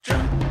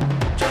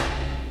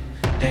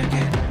They're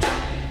getting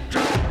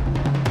drunk.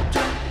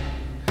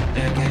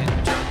 They're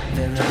getting drunk.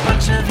 They're a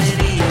bunch of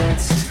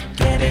idiots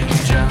getting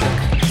drunk,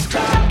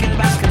 talking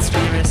about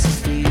conspiracy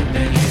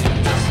theories.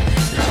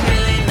 There's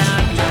really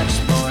not much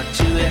more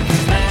to it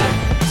than that.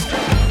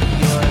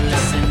 You're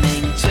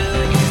listening to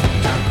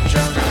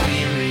Drunk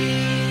Theory.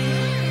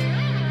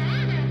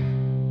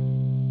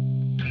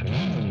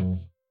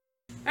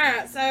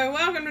 Alright, so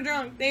welcome to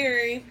Drunk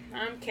Theory.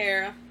 I'm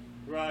Kara.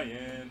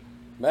 Ryan.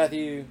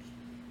 Matthew.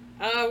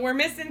 We're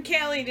missing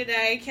Kelly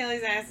today.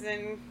 Kelly's ass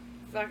in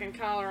fucking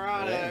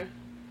Colorado. Yeah.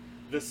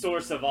 The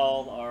source of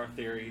all our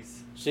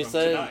theories. She from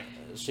said tonight.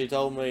 she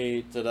told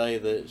me today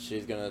that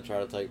she's gonna try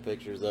to take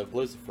pictures of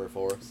Lucifer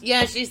for us.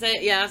 Yeah, she said,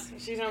 yes,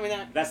 she told me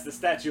that. That's the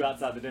statue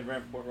outside the Denver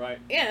airport, right?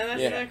 Yeah, that's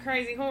Yeah. a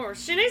crazy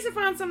horse. She needs to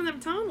find some of them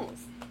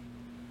tunnels.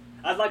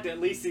 I'd like to at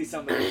least see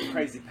some of those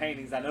crazy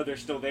paintings. I know they're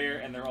still there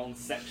in their own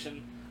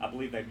section. I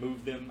believe they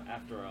moved them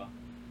after a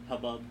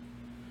hubbub.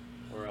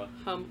 Or a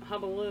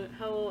Hubbaloo.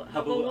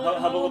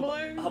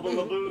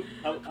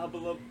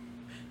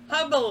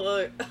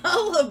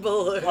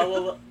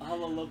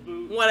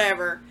 Hullabaloo.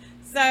 Whatever.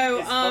 So,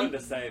 It's fun to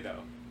say, though.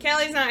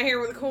 Kelly's not here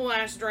with a cool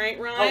ass drink.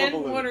 Ryan,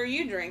 Hullabaloo. what are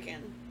you drinking?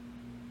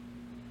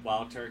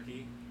 Wild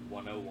Turkey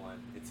 101.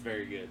 It's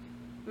very good.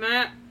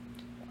 Matt,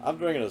 I'm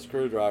drinking a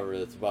screwdriver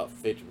that's about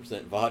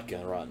 50%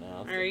 vodka right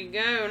now. there you go,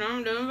 and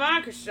I'm doing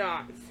vodka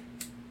shots.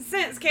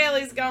 Since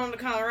Kelly's gone to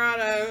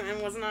Colorado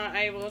and was not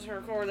able to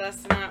record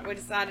us tonight, we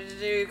decided to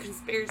do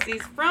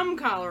conspiracies from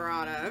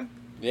Colorado.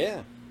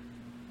 Yeah.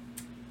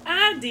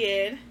 I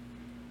did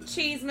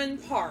Cheeseman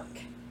Park,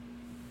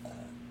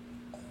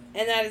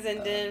 and that is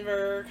in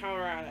Denver,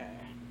 Colorado.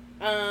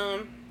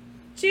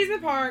 Cheeseman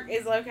Park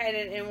is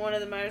located in one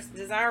of the most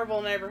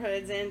desirable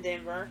neighborhoods in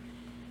Denver.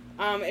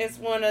 It's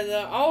one of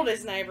the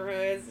oldest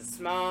neighborhoods. It's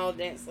small,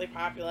 densely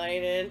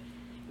populated.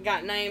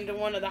 Got named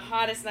one of the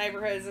hottest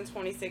neighborhoods in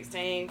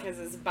 2016 because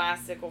it's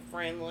bicycle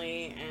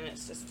friendly and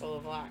it's just full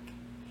of like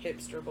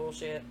hipster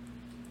bullshit.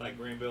 Like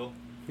Greenville.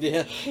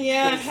 Yeah.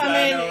 Yeah, Yes, I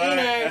mean, know, you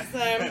know, right?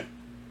 so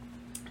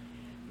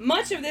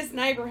much of this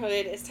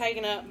neighborhood is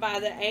taken up by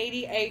the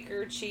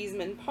 80-acre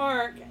Cheeseman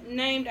Park,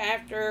 named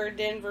after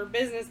Denver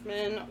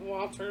businessman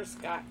Walter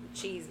Scott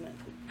Cheeseman.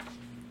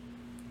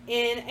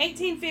 In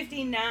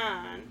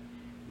 1859,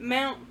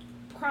 Mount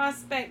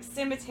Prospect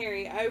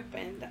Cemetery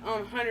opened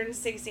on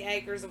 160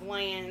 acres of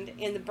land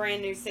in the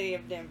brand new city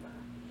of Denver.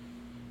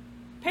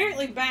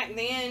 Apparently back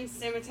then,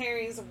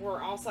 cemeteries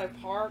were also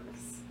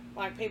parks.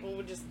 Like, people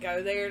would just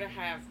go there to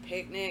have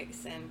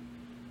picnics and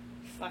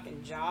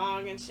fucking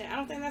jog and shit. I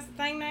don't think that's the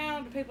thing now.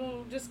 Do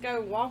people just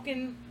go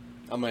walking?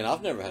 I mean,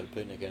 I've never had a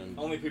picnic in.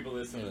 Only people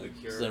listen to In the a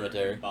Cure.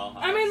 cemetery. and Bauhaus.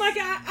 I mean, like,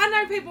 I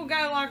know people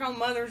go, like, on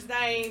Mother's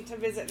Day to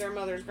visit their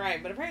mother's grave,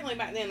 but apparently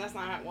back then that's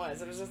not how it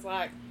was. It was just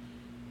like,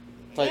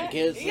 Take the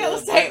kids. yeah,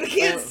 let's take the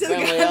kids to the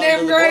family out goddamn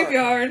to the park.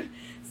 graveyard.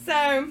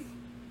 So,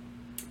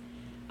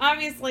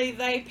 obviously,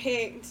 they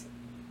picked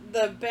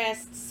the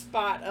best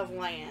spot of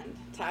land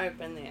to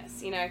open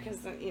this, you know, because,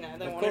 you know,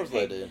 they Of wanted course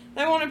they did.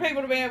 they wanted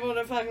people to be able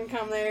to fucking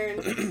come there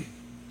and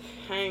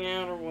hang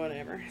out or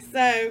whatever.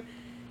 So,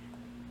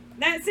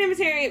 that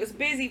cemetery, it was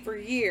busy for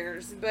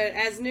years, but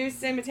as new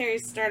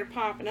cemeteries started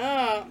popping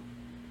up,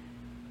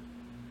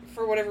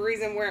 for whatever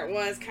reason, where it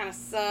was kind of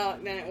sucked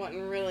and it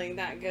wasn't really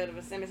that good of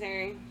a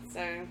cemetery,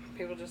 so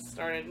people just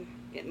started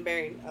getting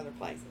buried other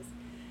places.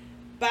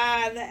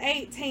 By the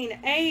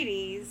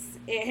 1880s,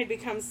 it had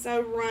become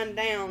so run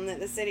down that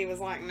the city was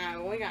like,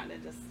 no, we got to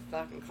just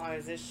fucking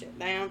close this shit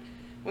down.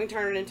 We can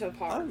turn it into a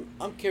park.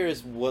 I'm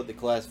curious what the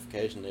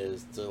classification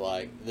is to,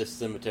 like, this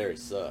cemetery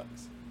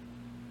sucks.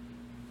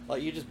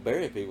 Like, you just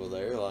bury people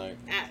there, like...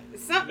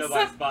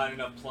 Nobody's buying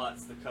enough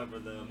plots to cover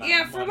the amount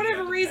Yeah, of for money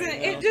whatever you have to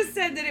reason, pay. it just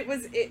said that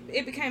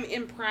it became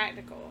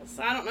impractical.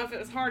 So I don't know if it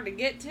was hard to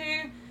get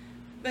to,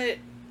 but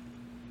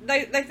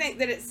they think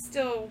that it's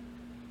still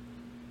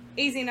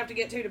easy enough to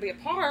get to be a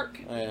park.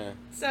 Yeah.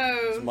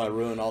 So Somebody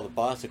ruined all the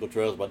bicycle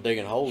trails by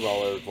digging holes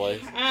all over the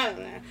place. I don't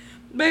know.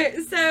 But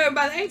so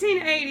by the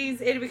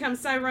 1880s, it had become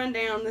so run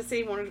down, the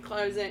city wanted to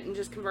close it and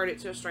just convert it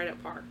to a straight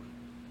up park.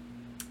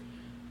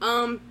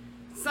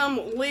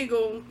 Some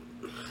legal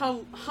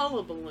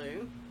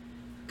hullabaloo.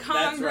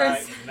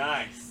 Congress. That's right.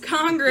 Nice.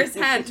 Congress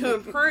had to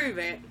approve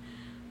it.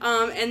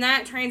 And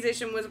that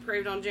transition was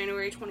approved on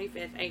January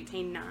 25th,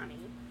 1890.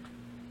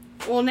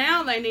 Well,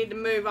 now they need to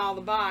move all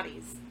the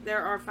bodies.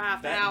 There are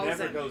 5,000. That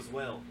never goes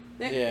well.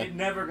 Yeah. It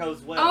never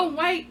goes well. Oh,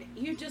 wait.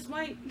 You just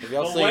wait. Have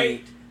y'all But seen...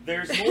 wait,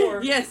 there's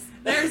more. Yes,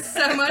 there's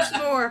so much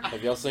more.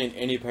 Have y'all seen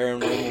any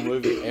paranormal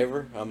movie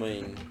ever? I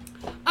mean...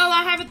 Oh,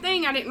 I have a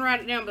thing. I didn't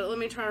write it down, but let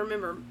me try to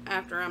remember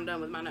after I'm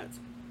done with my notes.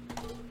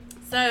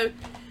 So,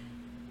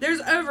 there's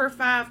over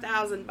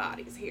 5,000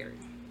 bodies here.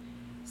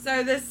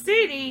 So, the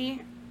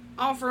city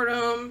offered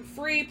them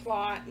free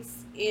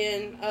plots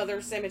in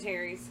other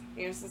cemeteries.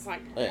 You know, it's just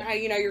like, Yeah.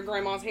 hey, you know, your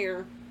grandma's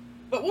here,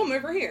 but we'll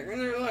move her here. And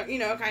they're like, you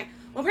know, okay.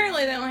 Well,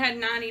 apparently they only had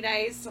 90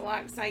 days to,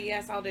 like, say,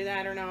 yes, I'll do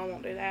that, or no, I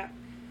won't do that.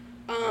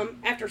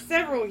 After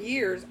several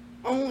years,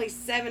 only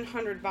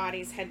 700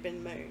 bodies had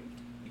been moved.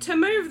 to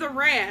move the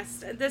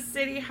rest, the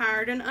city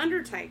hired an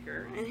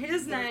undertaker, and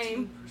his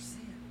name 13%.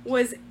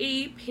 was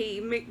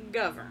E.P.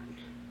 McGovern.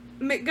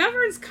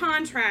 McGovern's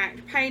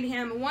contract paid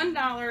him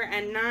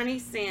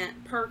 $1.90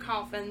 per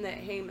coffin that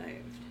he moved.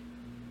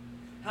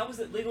 How is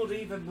it legal to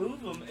even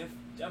move them? If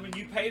I mean,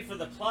 you paid for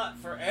the plot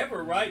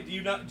forever, right? Do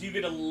you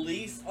get a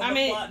lease on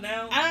the plot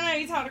now? I don't know.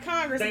 You talk to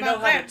Congress They know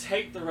about how that. to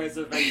take the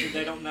reservation.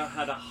 They don't know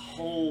how to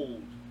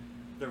hold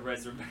the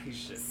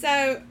reservation.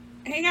 So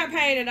he got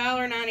paid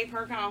 $1.90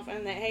 per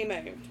coffin that he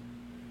moved,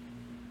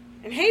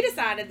 and he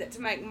decided that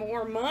to make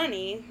more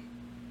money,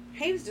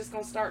 he was just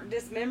going to start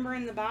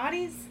dismembering the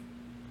bodies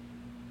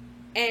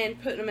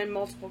and putting them in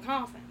multiple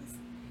coffins.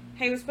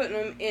 He was putting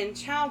them in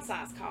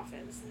child-sized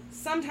coffins.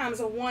 Sometimes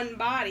a one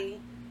body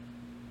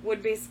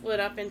would be split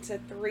up into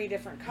 3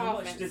 different How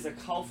coffins. much does a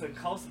coffin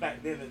cost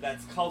back then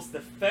that's cost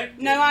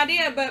effective? No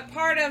idea, but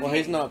part of Well,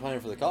 he's not paying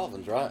for the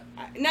coffins, right?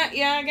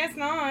 yeah, I guess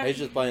not. He's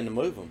just paying to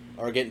move them,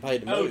 or getting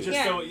paid to Oh, move. just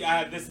Yeah. so I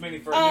have this many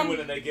for a new one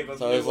and they give us.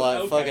 So it's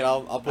like, fuck it,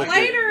 I'll put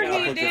Later your, he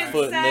I'll put did your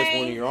foot in this say-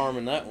 one and your arm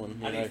in that one.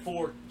 You I know? need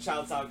 4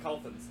 child-sized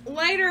coffins.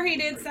 Later, he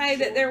did say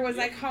that there was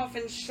a Yeah.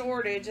 coffin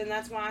shortage, and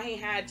that's why he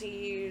had to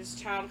use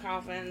child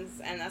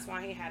coffins, and that's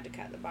why he had to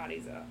cut the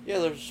bodies up. Yeah,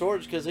 there's a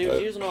shortage because he was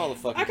using all the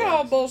fucking. I call it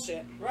things.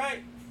 bullshit. Right.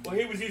 Well,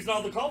 he was using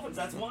all the coffins.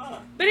 That's why.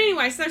 But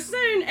anyway, so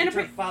soon, and He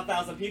turned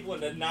 5,000 people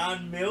into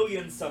 9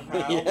 million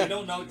somehow. Yeah. We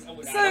don't know. I so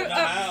don't know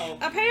how.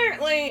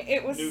 apparently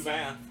it was New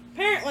math.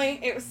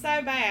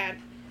 so bad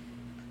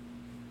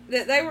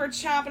that they were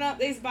chopping up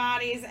these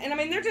bodies, and I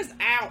mean they're just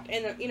out,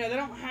 and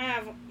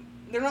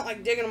they're not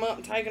like digging them up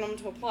and taking them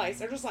to a place.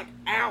 They're just like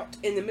out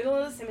in the middle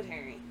of the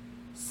cemetery,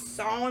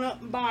 sawing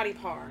up body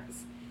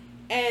parts,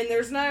 and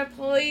there's no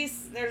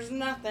police. There's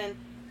nothing.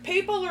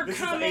 People are This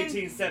coming. is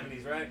the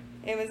 1870s, right?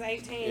 It was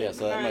 1890s. Yeah,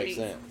 so that makes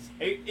sense.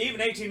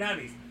 Even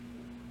 1890s.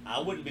 I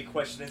wouldn't be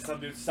questioning some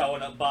dude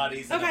sewing up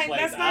bodies in Okay, a place.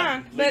 that's fine. I'd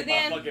leave But my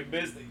then- fucking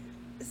business.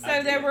 So I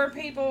there get it. were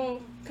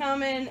people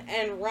coming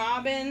and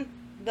robbing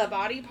the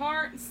body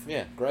parts.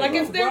 Yeah, great. Like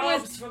if robber. there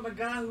Robs was- from a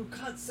guy who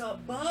cuts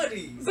up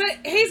bodies. But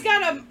he's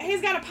got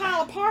a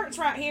pile of parts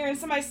right here, and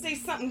somebody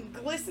sees something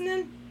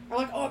glistening, or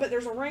like, oh, I bet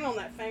there's a ring on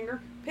that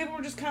finger. People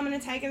were just coming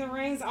and taking the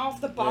rings off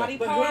the body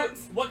But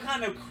parts. what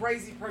kind of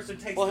crazy person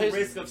takes Well, the he's-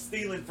 risk of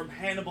stealing from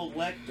Hannibal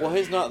Lecter? Well,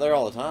 he's not there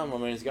all the time. I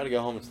mean, he's got to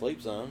go home and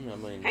sleep some. I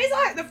mean, He's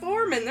like the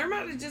foreman. There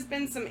might have just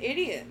been some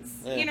idiots.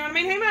 Yeah. You know what I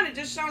mean? He might have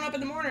just shown up in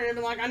the morning and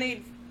been like, I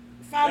need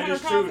that 500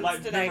 is true. coffins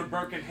Like today. remember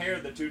Burke and Hare,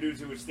 the 2 dudes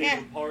who were stealing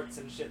Yeah. parts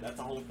and shit. That's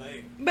a whole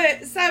thing.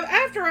 But so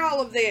after all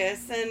of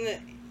this, and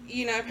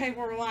you know,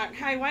 people were like,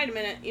 "Hey, wait a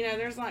minute! You know,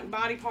 there's like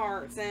body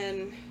parts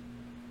and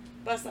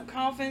bust up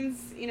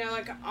coffins. You know,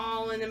 like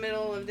all in the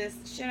middle of this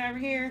shit over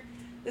here."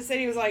 The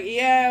city was like,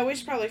 "Yeah, we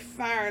should probably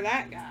fire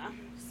that guy."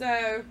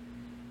 So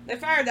they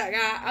fired that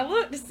guy. I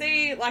looked to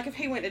see like if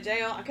he went to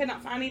jail. I could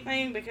not find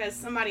anything because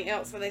somebody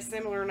else with a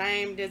similar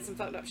name did some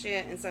fucked up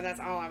shit, and so that's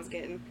all I was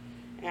getting,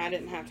 and I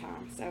didn't have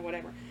time. So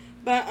whatever.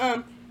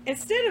 But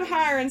instead of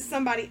hiring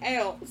somebody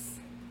else,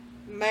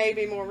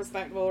 maybe more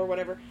respectable or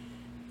whatever,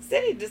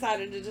 city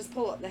decided to just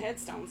pull up the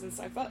headstones and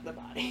say fuck the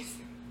bodies.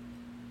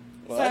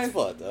 well, so that's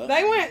fucked up.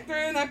 They went through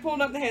and they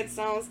pulled up the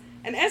headstones.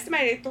 An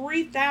estimated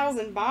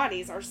 3,000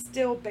 bodies are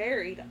still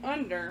buried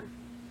under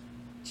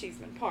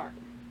Cheeseman Park.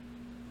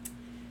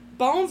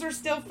 Bones are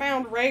still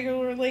found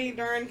regularly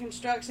during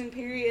construction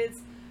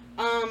periods.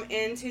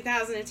 In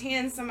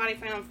 2010, somebody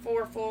found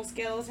 4 full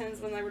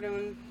skeletons when they were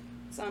doing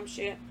some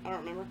shit. I don't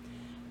remember.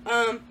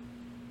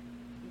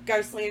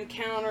 Ghostly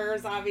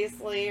encounters,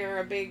 obviously, are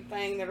a big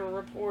thing that are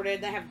reported.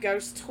 They have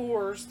ghost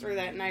tours through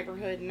that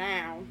neighborhood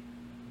now.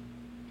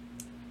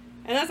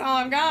 And that's all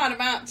I've got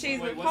about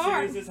Cheeseman Wait, what Park.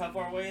 city is this? How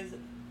far away is it?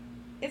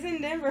 It's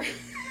in Denver.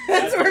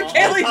 That's where long.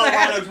 Kelly's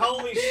Colorado. at.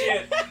 Holy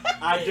shit.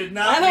 I did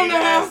not I don't mean know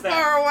to how ask that.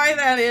 far away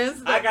that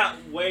is. I But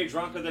got way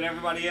drunker than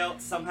everybody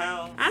else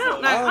somehow. I don't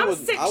so- know. I I'm would-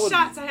 6 I would-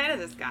 shots ahead of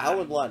this guy. I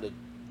would like to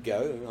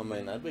go. I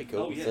mean, that'd be cool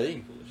Oh, to yeah.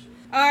 see. Cool as shit.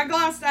 I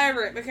glossed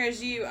over it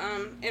because you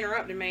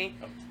interrupted me.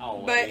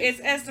 Always. But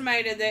it's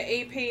estimated that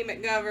E.P.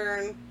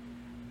 McGovern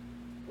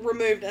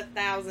removed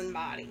 1,000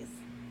 bodies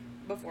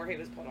before he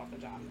was put off the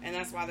job, and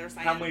that's why they're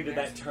saying. How many did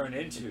there's- that turn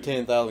into?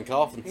 10,000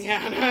 coffins.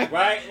 Yeah, I know.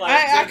 Right? Like,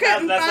 I 10,000,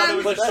 couldn't that's why there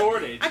find- was a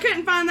shortage. I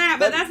couldn't find that,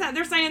 but That- that's not.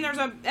 They're saying there's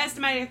a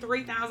estimated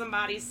 3,000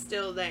 bodies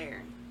still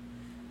there.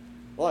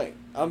 Like,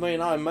 I mean,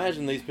 I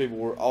imagine these people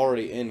were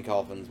already in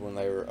coffins when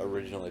they were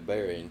originally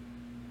buried.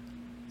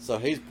 So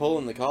he's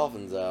pulling the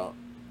coffins out,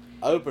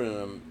 opening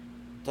them,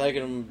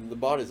 taking the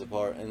bodies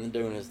apart, and then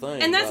doing his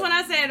thing. And that's Like, what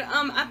I said.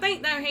 I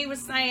think though he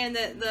was saying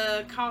that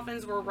the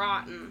coffins were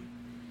rotten.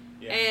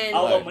 Yeah. And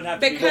All of them would have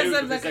to be because new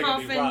of the they're gonna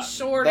be coffin rotten.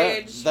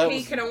 shortage, That he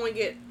was- could only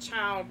get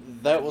child.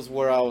 that was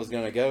where I was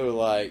gonna go.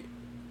 Like,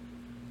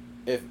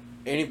 if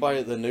anybody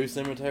at the new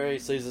cemetery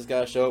sees this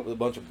guy show up with a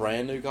bunch of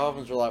brand new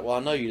coffins, they're like, "Well, I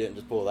know you didn't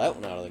just pull that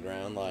one out of the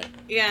ground." Like,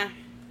 Yeah.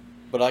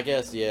 but I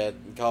guess yeah,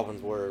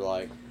 coffins were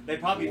like They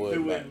probably wood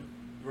threw back. in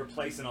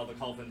replacing all the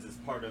coffins as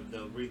part of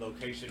the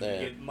relocation. Yeah. You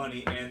get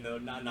money and the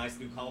nice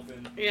new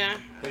coffin. Yeah.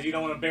 Because you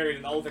don't want to bury it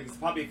in the old things.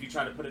 Probably if you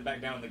try to put it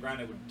back down in the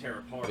ground, it would tear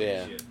apart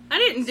Yeah. and shit. I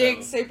didn't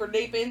dig So- super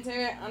deep into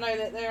it. I know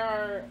that there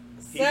are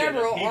He did-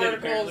 several he did articles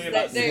apparently that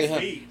about do. 6 Yeah.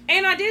 feet.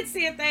 And I did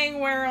see a thing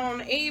where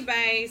on eBay,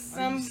 Are you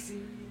some.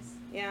 serious?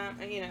 Yeah,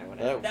 you know,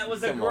 whatever. That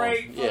was a Come on.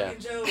 great Yeah. fucking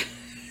joke.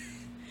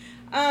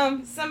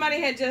 Somebody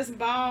had just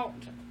bought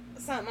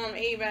something on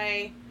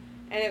eBay,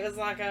 and it was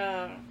like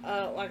a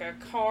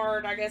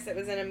card. I guess it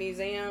was in a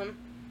museum.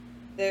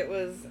 That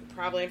was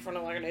probably in front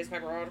of like a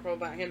newspaper article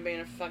about him being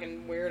a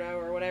fucking weirdo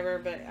or whatever.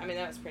 But I mean,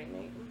 that was pretty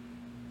neat.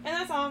 And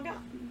that's all I've got.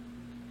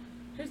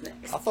 Who's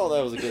next? I thought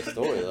that was a good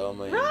story, though. I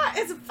mean, Right?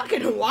 It's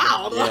fucking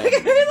wild. Yeah. Like,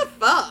 who the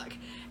fuck?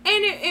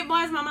 And it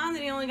blows my mind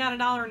that he only got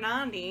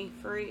 $1.90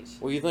 for each.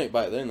 well, you think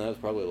back then that was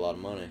probably a lot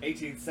of money.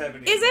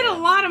 1870. Is it a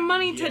lot of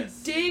money to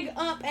Yes. dig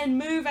up and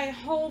move a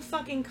whole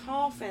fucking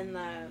coffin,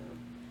 though?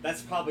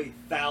 That's probably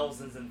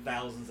thousands and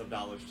thousands of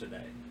dollars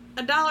today.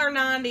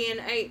 $1.90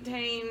 and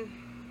 18.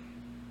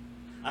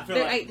 I feel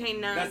They're like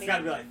 18.90. that's got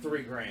to be like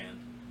 $3,000,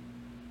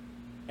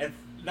 and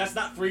that's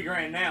not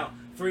 $3,000 now.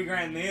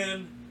 $3,000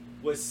 then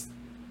was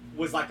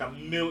like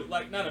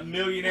like not a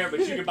millionaire, but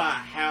you could buy a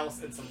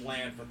house and some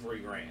land for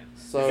 $3,000.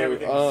 So,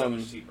 Everything was so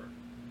much cheaper.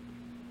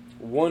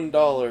 $1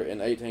 in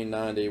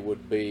 1890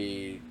 would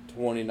be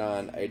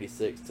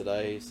 $29.86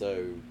 today.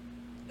 So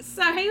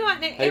So he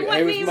wasn't. It He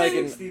wasn't was even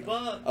making-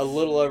 $60. a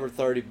little over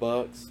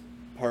 $30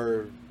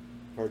 per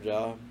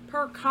job.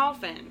 per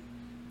coffin.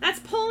 That's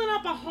pulling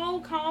up a whole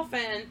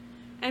coffin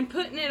and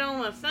putting it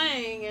on a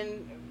thing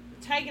and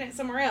taking it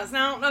somewhere else.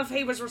 Now I don't know if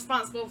he was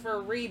responsible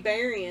for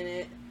reburying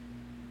it,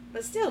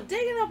 but still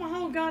digging up a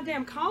whole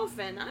goddamn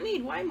coffin. I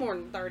need way more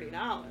than $30.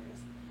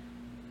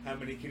 How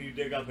many can you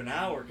dig up an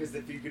hour? Because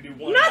if you could do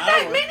one Not an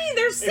that hour, many.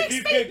 They're if 6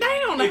 you feet could-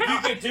 down. If you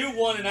could do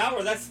one an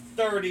hour, that's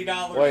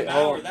 $30 Wait, an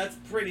hold hour. on. That's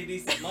pretty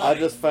decent money. I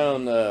just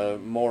found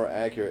more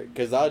accurate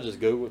because I just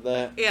googled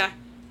that. Yeah.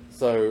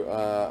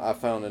 So I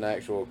found an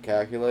actual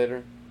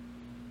calculator.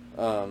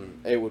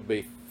 It would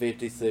be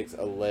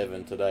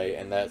 56.11 today,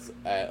 and that's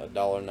at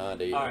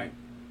 $1.90. All right,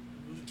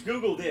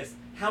 Google this.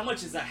 How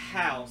much is a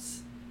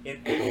house in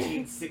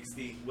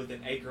 1860 with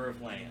an acre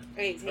of land?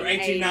 Or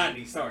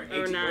 1890, sorry.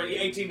 Or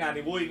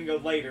 1890. We'll even go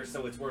later,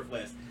 so it's worth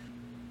less.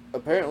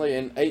 Apparently,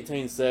 in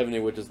 1870,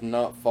 which is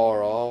not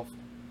far off,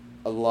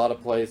 a lot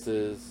of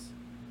places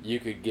you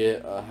could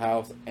get a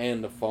house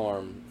and a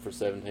farm for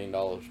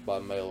 $17 by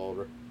mail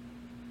order.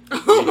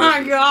 Oh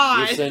my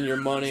god. You send your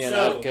money and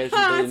So- application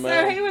through the So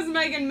mail. he was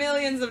making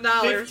millions of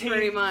dollars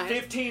pretty much.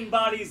 15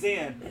 bodies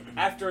in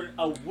after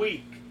a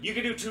week. You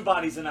could do 2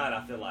 bodies a night,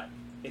 I feel like.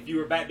 If you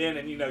were back then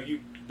and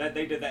that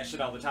they did that shit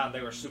all the time,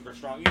 they were super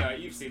strong.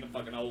 You've seen the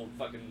fucking old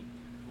fucking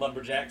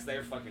lumberjacks,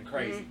 they're fucking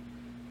crazy.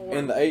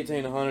 In the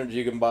 1800s,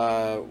 you can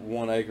buy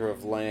 1 acre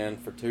of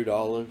land for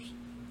 $2.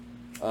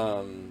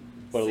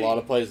 But See? a lot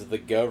of places, the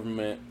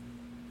government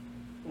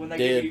When they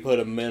give did you, put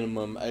a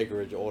minimum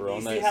acreage order you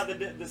on see that. how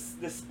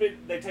the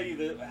spit, they tell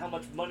you how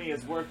much money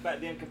is worth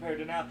back then compared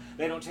to now.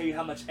 They don't tell you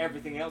how much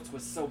everything else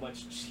was so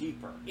much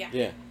cheaper.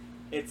 Yeah.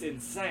 It's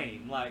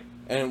insane. Like,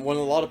 And when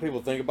a lot of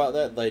people think about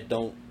that, they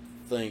don't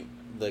think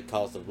the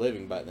cost of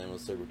living back then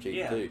was super cheap,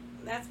 Yeah. too.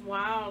 That's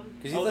wild.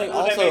 Because you oh, think they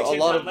also made a 10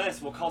 lot times of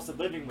less. Well, cost of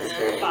living was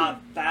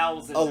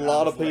 5,000. a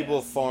lot of times people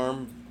less.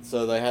 farmed,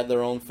 so they had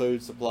their own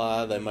food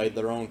supply. They made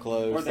their own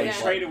clothes. Or they things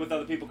like- traded with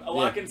other people. Oh,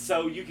 Yeah. I can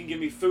sew. You can give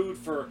me food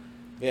for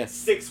Yeah.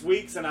 6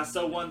 weeks, and I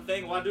sew one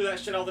thing. Well, I do that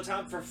shit all the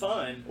time for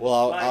fun.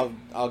 Well, Like-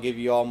 I'll give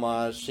you all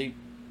my sheep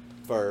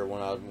fur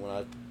when I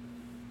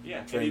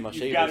Yeah, train and my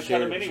you've sheep got and to share-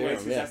 cut them share anyways 'em,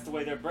 because yeah. that's the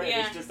way they're bred.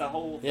 Yeah. It's just a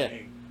whole Yeah.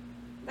 thing.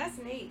 That's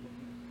neat.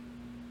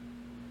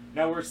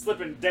 Now we're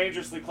slipping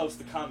dangerously close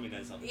to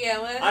communism. Yeah,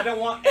 well, I don't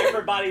want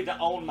everybody to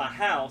own my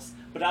house,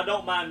 but I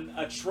don't mind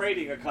a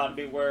trading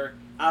economy where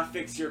I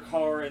fix your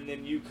car and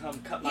then you come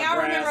cut my Y'all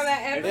grass remember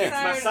that and fix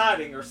my episode-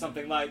 siding or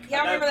something like.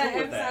 y'all I'm remember that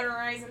cool with episode of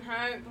Raising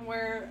Hope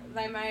where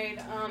they made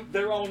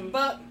Their own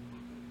Buck.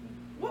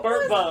 What Burt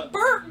was it? Bucks.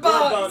 Burt Bird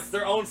Bucks. bugs,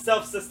 their own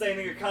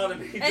self-sustaining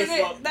economy. And Just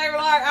they, like, they were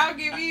like, "I'll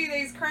give you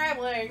these crab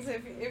legs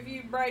if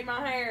you braid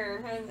my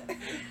hair."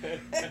 And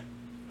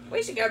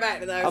we should go back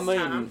to those I mean,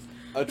 times.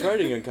 a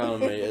trading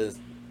economy is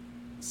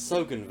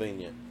so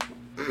convenient.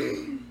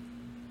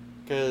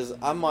 Because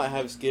I might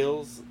have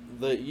skills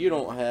that you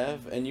don't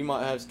have, and you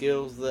might have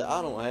skills that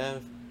I don't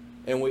have,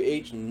 and we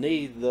each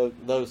need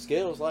those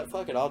skills. Like,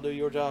 fuck it, I'll do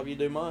your job, you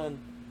do mine.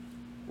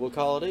 We'll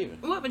call it even.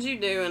 What would you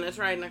do in a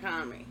trading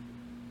economy?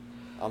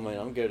 I mean,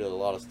 I'm good at a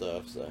lot of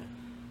stuff, so.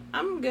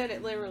 I'm good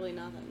at literally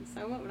nothing.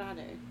 So what would I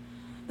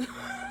do?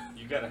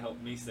 you gotta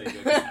help me say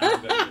good. 'Cause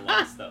I'm good at a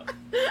lot of stuff.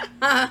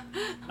 I'll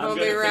I'm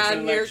be good at fixing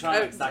riding your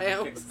electronics. I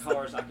can fix coattails.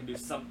 cars. I can do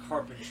some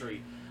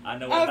carpentry. I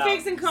know Oh, about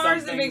fixing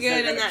cars some would be things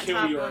good that in that kill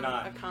type you or of not.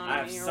 I have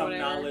economy or some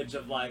whatever. knowledge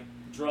of like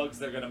drugs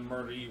that are gonna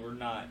murder you or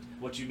not.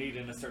 What you need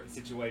in a certain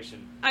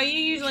situation. Oh, you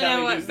usually Kelly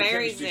know what knows the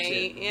berries chemistry to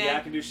eat. shit. Yeah. I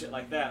can do shit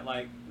like that.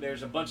 Like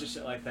there's a bunch of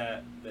shit like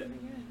that that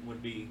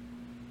would be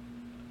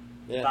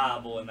Yeah.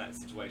 viable in that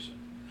situation.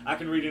 I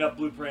can read enough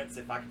blueprints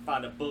if I can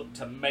find a book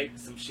to make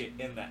some shit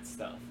in that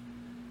stuff.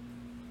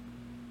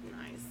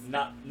 Nice.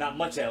 Not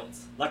much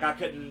else. Like, I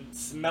couldn't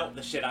smelt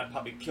the shit. I'd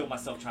probably kill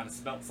myself trying to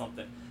smelt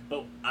something.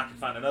 But I could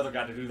find another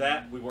guy to do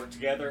that. We work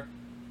together.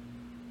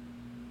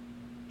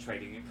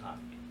 Trading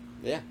economy.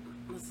 Yeah.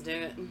 Let's do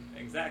it.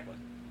 Exactly.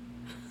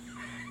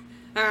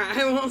 Alright,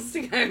 who wants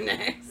to go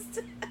next?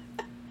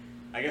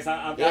 I guess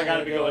I Yeah,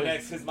 gotta be go going ahead.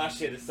 next because my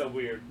shit is so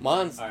weird.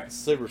 Mine's Alright.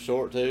 super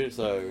short too,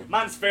 so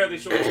Mine's fairly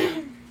short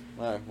too.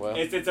 well.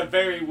 It's a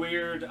very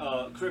weird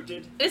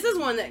cryptid. This is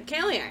one that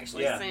Kelly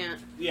actually Yeah. sent.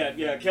 Yeah.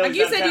 Kelly's Like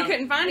you said, you downtown,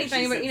 couldn't find and she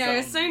anything, but said you know,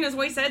 as something. soon as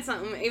we said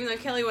something, even though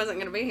Kelly wasn't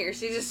going to be here,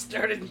 she just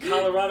started.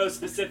 Colorado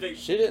specific.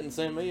 She didn't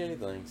send me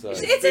anything, so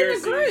It's in the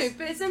Conspiracies.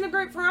 group. It's in the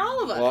group for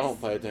all of us. well, I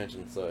don't pay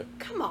attention, so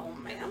Come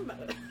on, man.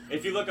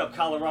 If you look up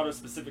Colorado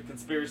specific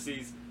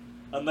conspiracies,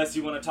 unless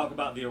you want to talk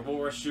about the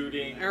Aurora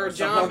shooting Or something-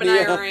 John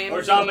Yeah. Benet Ramsey.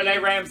 or John Benet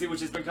Ramsey,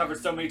 which has been covered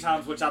so many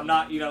times, which I'm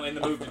not, in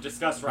the mood to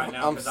discuss right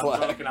now I'm because I'm slack.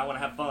 drunk and I want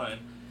to have fun.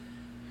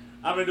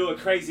 I'm gonna do a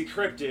crazy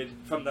cryptid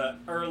from the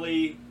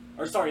late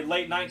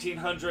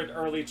 1900,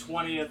 early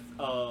 20th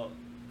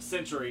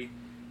century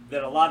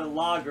that a lot of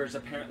loggers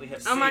apparently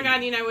have seen. Oh my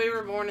God! You know, we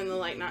were born in the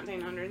late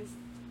 1900s.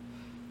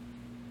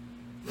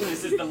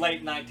 This is the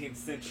late 19th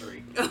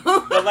century.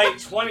 The late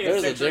 20th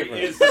There's a century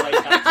difference. is the late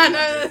 1900s. I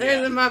know.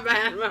 There's yeah. my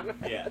bad. My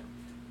bad. Yeah.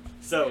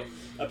 So,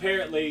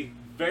 apparently,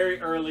 very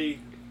early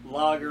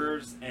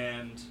loggers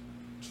and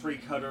tree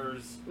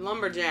cutters,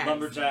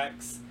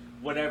 lumberjacks,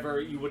 whatever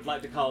you would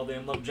like to call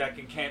them, lumberjack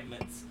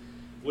encampments,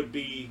 would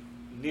be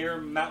near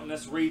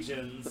mountainous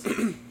regions.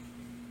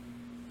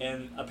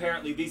 And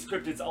apparently, these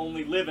cryptids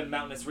only live in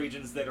mountainous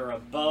regions that are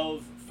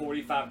above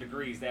 45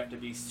 degrees. They have to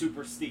be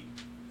super steep.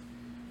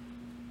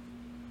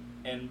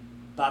 And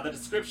by the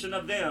description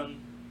of them,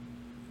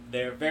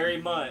 they're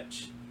very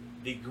much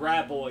the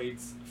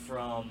graboids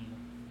from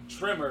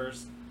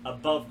Tremors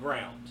above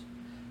ground.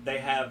 They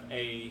have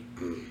a...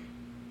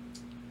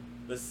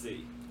 Let's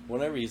see.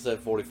 whenever you said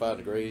 45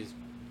 degrees,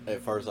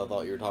 at first I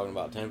thought you were talking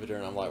about temperature,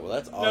 and I'm like, well,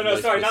 that's No,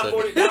 oddly sorry, not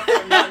specific.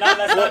 40.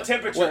 That's not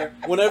temperature.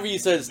 Whenever you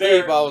said steep,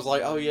 They're- I was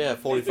like, oh yeah,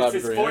 45 It's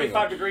this degree 45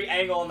 angle. degree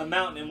angle on the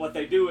mountain, and what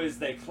they do is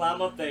they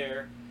climb up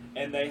there,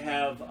 and they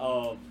have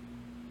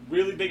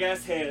really big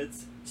ass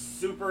heads,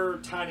 super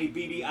tiny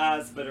beady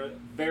eyes, but are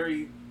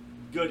very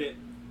good at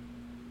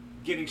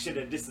getting shit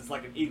at a distance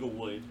like an eagle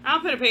would. I'll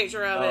put a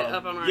picture of it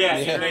up on our Yeah,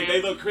 Instagram.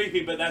 they look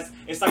creepy, but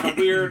it's like a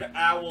weird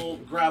owl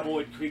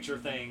graboid creature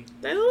thing.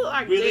 They look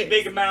like Really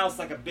dicks. big mouth,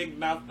 like a big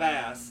mouth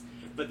bass,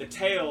 but the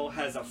tail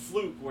has a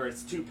fluke where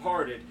it's two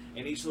parted,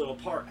 and each little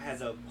part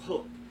has a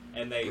hook,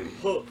 and they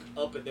hook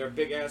up at their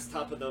big ass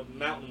top of the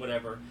mountain,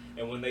 whatever.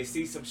 And when they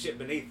see some shit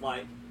beneath,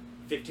 like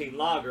 15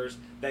 loggers,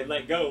 they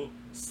let go,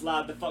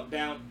 slide the fuck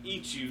down,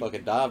 eat you.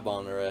 Fucking dive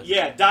bomb their ass.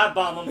 Yeah, dive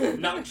bomb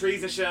them, knock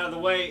trees and shit out of the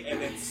way, and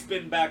then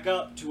spin back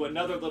up to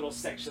another little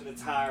section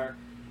that's higher,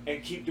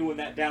 and keep doing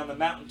that down the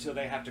mountain until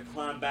they have to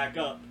climb back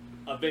up,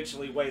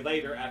 eventually way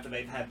later after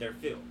they've had their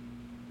fill.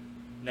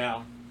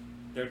 Now,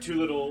 there are two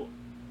little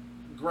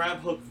grab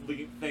hook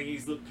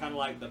thingies, look kind of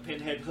like the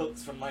pinhead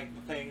hooks from like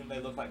the thing, and they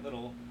look like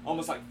little,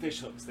 almost like fish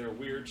hooks. They're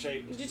weird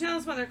shaped. Did you tell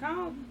us what they're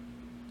called?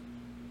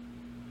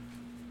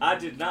 I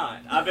did not.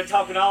 I've been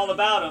talking all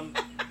about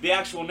them. The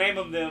actual name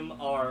of them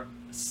are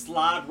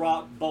slide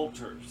rock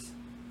bolters.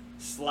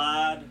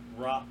 Slide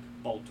rock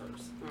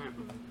bolters.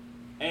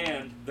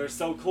 And they're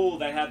so cool,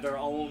 they have their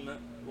own,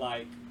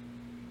 like,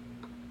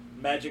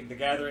 Magic the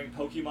Gathering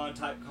Pokemon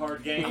type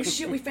card game. Oh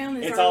shit, we found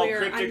this It's all earlier.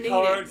 I cryptic need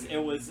cards. it.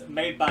 It was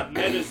made by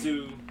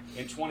MetaZoo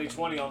in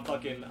 2020 on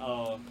fucking,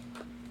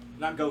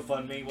 not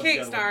GoFundMe. What's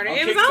the other one? Kickstarter. On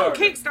It was on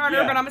Kickstarter,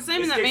 Yeah. but I'm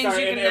assuming It's that means you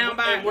Kickstarter, can and- now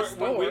buy it in the we're-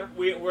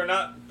 store. we're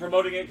not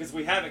promoting it because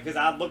we haven't, because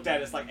I looked at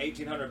it, it's like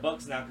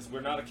 $1,800 now because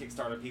we're not a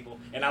Kickstarter people.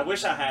 And I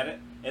wish I had it.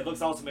 It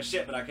looks awesome as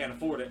shit, but I can't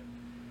afford it.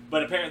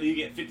 But apparently you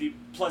get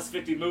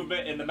 50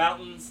 movement in the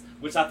mountains,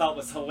 which I thought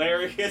was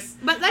hilarious.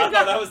 But they've I thought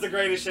got- that was the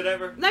greatest shit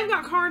ever. They've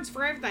got cards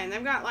for everything.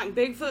 They've got like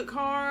Bigfoot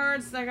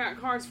cards. They got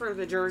cards for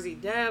the Jersey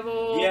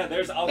Devil. Yeah,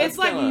 there's all It's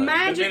like kinda- Men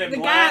Magic in the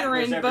Black,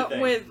 Gathering, there's but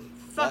everything. with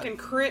fucking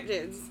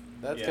cryptids.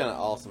 That's Yeah. kind of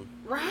awesome.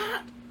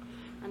 Right?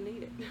 I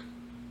need it.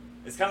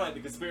 It's kind of like the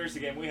conspiracy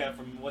game we have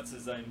from, what's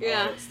his name?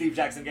 Yeah. Steve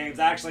Jackson Games.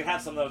 I actually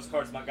have some of those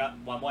cards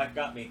my wife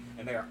got me,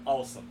 and they are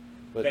awesome.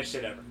 But Best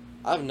shit ever.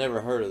 I've never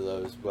heard of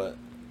those, but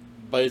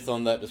based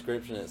on that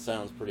description, it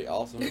sounds pretty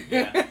awesome.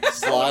 Yeah.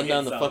 Sliding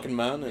down the Get some. fucking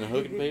mountain and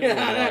hooking people. Yeah,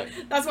 I I'm know.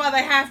 like, That's why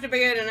they have to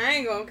be at an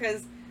angle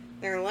because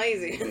they're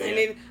lazy and they Yeah.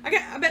 need. I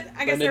guess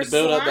they they're need to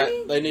build up slimy.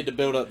 that. They need to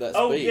build up that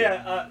Oh speed.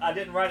 yeah, I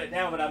didn't write it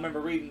down, but I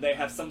remember reading they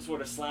have some sort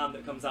of slime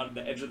that comes out of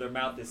the edge of their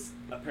mouth is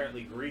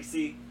apparently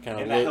greasy, Kind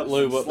and of that helps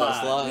lube them up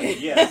that slide.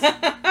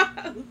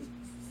 Yes.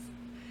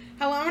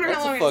 I wonder That's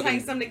how a long it fucking-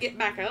 takes them to get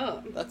back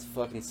up. That's a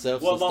fucking Well, a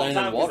long self-sustaining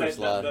time water because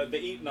slide. the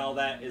eat and all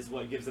that is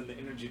what gives them the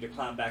energy to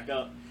climb back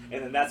up,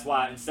 and then that's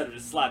why instead of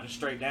just sliding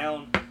straight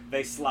down,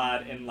 they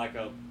slide in like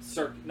a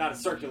not a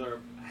circular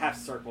half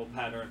circle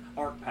pattern,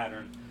 arc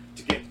pattern,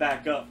 to get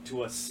back up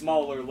to a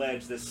smaller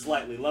ledge that's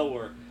slightly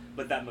lower,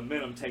 but that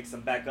momentum takes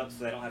them back up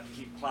so they don't have to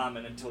keep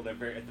climbing until they're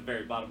at the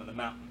very bottom of the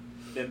mountain.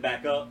 Then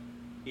back up,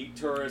 eat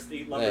tourists,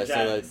 eat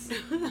lumberjacks.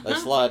 They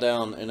slide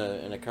down in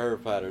a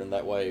curve pattern.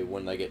 That way,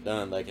 when they get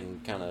done, they can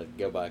kind of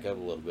go back up a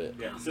little bit.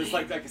 Yeah, Oh, so it's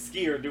man. like a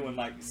skier doing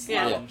like slalom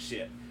Yeah.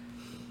 shit,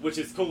 which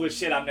is cool as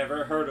shit. I've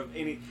never heard of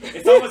any.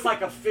 It's almost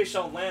like a fish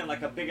on land,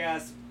 like a big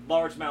ass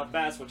largemouth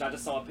bass, which I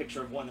just saw a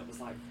picture of one that was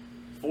like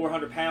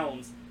 400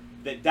 pounds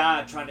that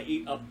died trying to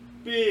eat a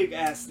big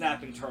ass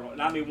snapping turtle,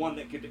 and I mean one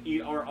that could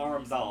eat our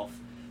arms off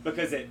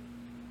because it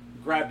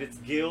grabbed its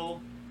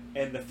gill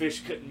and the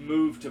fish couldn't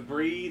move to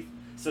breathe,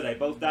 so they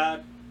both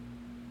died.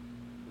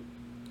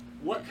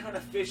 What kind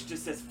of fish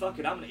just says, fuck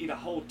it, I'm gonna eat a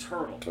whole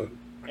turtle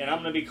and I'm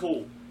gonna be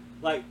cool?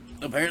 Like,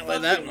 Apparently,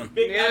 that fucking one.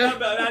 Big, Yeah. I know,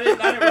 but I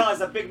didn't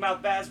realize a big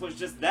mouth bass was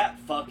just that.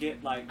 Fuck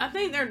it, like I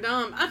think they're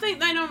dumb. I think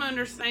they don't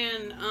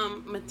understand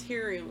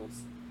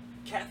materials.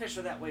 catfish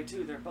are that way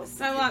too. They're both.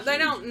 So, fucking like, they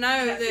huge. don't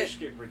know that catfish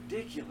get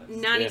ridiculous.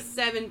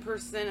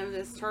 97% of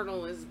this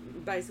turtle is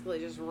basically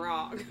just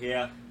rock.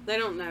 Yeah, They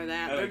don't know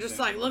that. That They're makes just sense.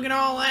 like, look at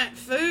all that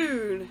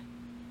food.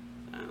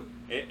 So,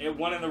 it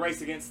won in the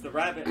race against the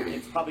rabbit.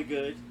 It's probably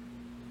good.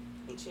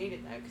 he cheated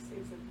though because he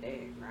was a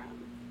big rabbit.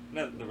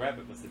 No, the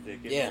rabbit was the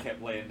dick. It Yeah. just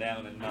kept laying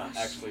down and not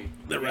actually.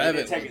 The it rabbit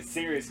didn't take was- it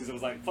serious because it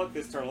was like, fuck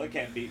this turtle, it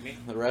can't beat me.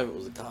 The rabbit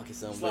was a cocky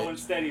son of a Slow and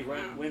bitch. steady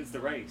wins the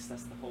race.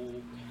 That's the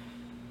whole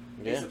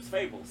Yeah. Aesop's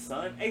Fables,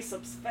 son.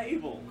 Aesop's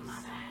Fables.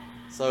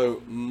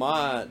 So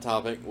my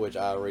topic, which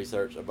I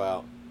researched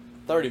about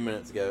 30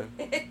 minutes ago,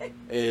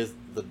 is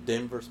the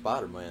Denver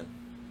Spider-Man.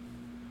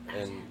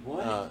 And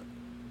What?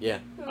 yeah.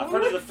 I've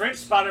heard of the French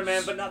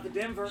Spider-Man, but not the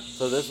Denver.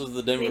 So this was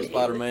the Denver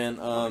Spider-Man.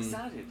 I'm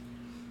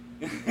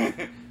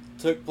excited.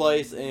 Took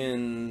place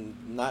in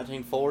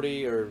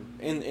 1940 or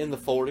in the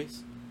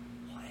 40s.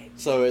 What?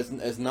 So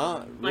it's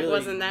not Like, really.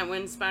 wasn't that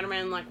when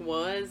Spider-Man, like,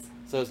 was?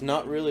 So it's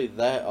not really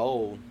that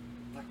old.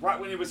 Like right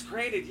when it was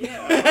created,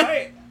 yeah,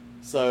 right.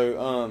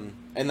 So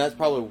and that's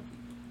probably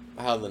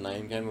how the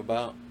name came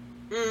about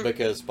Mm,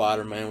 because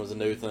Spider-Man was a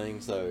new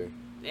thing. So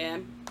yeah.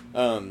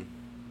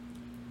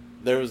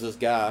 there was this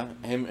guy.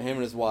 Him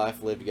and his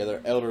wife lived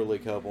together. Elderly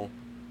couple.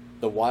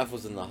 The wife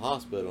was in the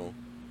hospital,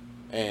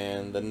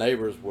 and the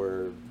neighbors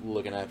were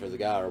looking after the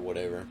guy or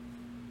whatever.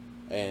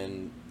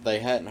 And they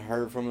hadn't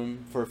heard from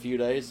him for a few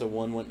days, so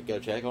one went to go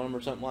check on him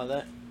or something like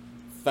that.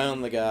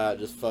 Found the guy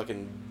just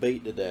fucking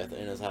beat to death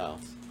in his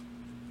house.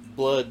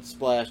 Blood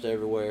splashed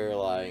everywhere,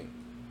 like,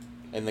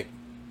 and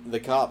the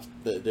cops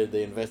that did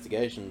the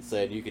investigation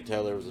said you could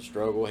tell there was a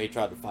struggle. He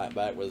tried to fight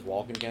back with his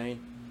walking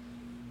cane,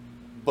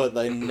 but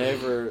they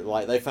never,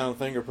 like, they found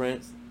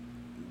fingerprints,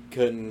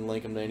 couldn't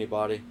link him to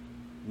anybody,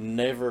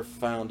 never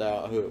found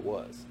out who it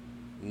was,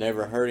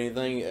 never heard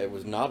anything. It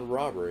was not a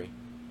robbery,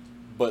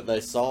 but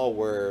they saw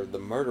where the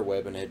murder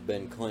weapon had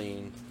been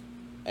cleaned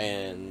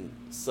and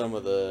some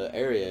of the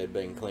area had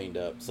been cleaned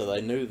up, so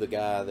they knew the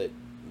guy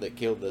that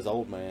killed this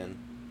old man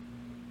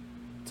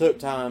took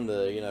time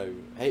to, you know,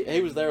 he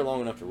was there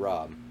long enough to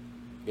rob,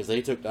 because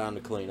he took time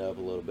to clean up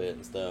a little bit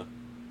and stuff.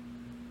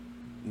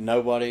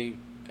 Nobody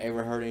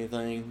ever heard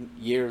anything.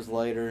 Years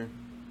later,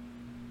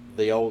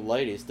 the old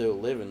lady still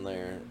living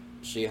there.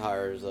 She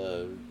hires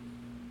a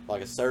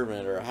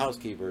servant or a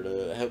housekeeper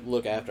to help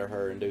look after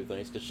her and do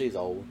things because she's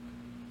old.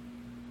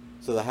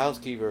 So the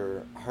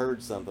housekeeper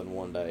heard something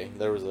one day.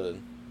 It was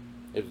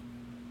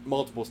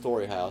multiple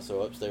story house,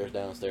 so upstairs,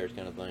 downstairs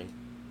kind of thing.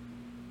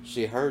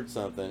 She heard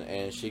something,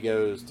 and she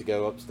goes to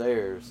go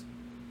upstairs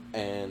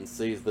and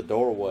sees the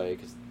doorway,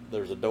 because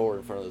there's a door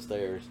in front of the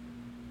stairs.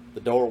 The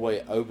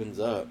doorway opens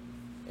up,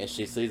 and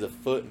she sees a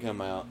foot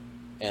come out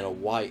and a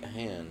white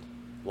hand,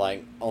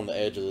 like, on the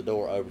edge of the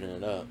door opening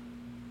it up.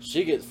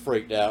 She gets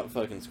freaked out,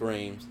 fucking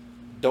screams.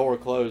 Door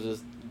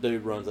closes,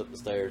 dude runs up the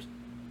stairs.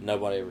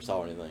 Nobody ever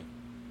saw anything.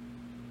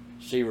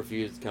 She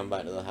refused to come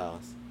back to the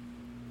house.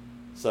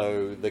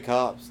 So the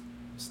cops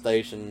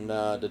stationed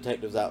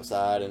detectives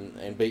outside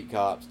and beat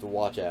cops to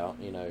watch out,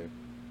 you know,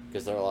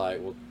 because they're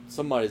like, well,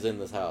 somebody's in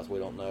this house. We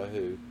don't know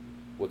who.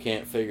 We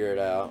can't figure it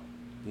out.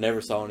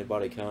 Never saw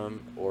anybody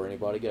come or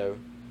anybody go.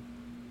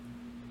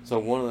 So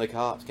one of the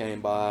cops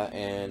came by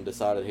and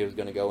decided he was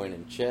going to go in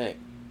and check,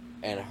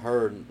 and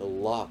heard the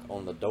lock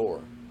on the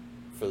door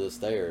for the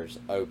stairs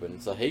open.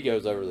 So he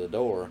goes over to the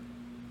door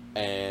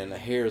and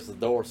hears the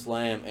door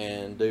slam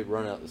and dude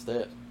run out the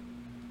steps.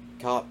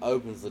 Cop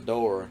opens the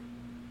door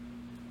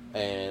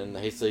and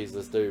he sees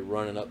this dude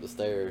running up the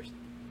stairs.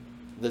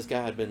 This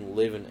guy had been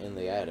living in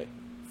the attic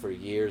for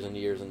years and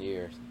years and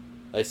years.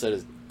 They said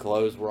his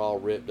clothes were all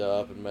ripped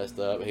up and messed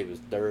up. He was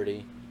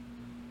dirty.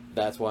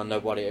 That's why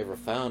nobody ever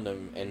found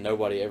him, and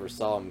nobody ever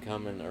saw him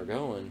coming or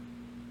going,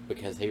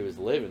 because he was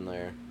living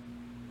there.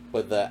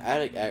 But the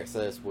attic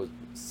access was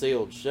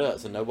sealed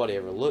shut, so nobody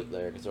ever looked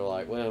there, because they're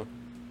like, well,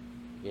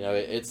 you know,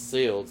 it's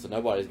sealed, so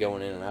nobody's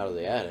going in and out of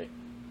the attic.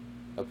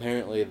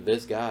 Apparently,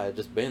 this guy had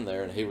just been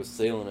there, and he was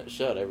sealing it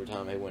shut every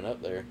time he went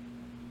up there.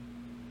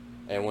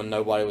 And when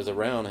nobody was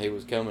around, he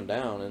was coming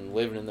down and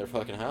living in their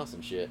fucking house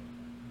and shit.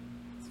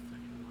 It's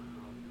fucking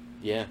wild.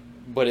 Yeah.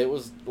 But it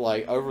was,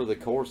 like, over the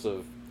course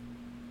of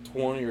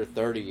 20 or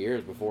 30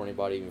 years before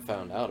anybody even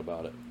found out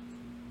about it.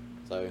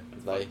 So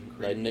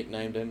they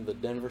nicknamed him the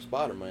Denver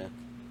Spider-Man.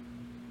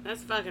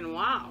 That's fucking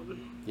wild.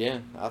 Yeah,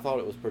 I thought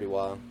it was pretty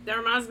wild. That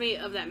reminds me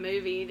of that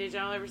movie. Did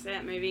y'all ever see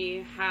that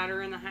movie,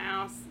 Hider in the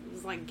House? It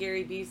was like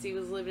Gary Busey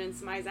was living in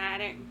somebody's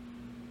attic.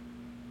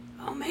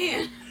 Oh,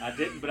 man. I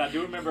didn't, but I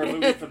do remember a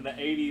movie from the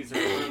 80s or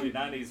early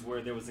 90s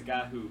where there was a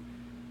guy who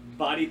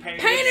body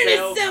painted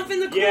himself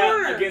in the corner.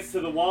 Yeah, against to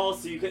the wall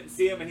so you couldn't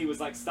see him, and he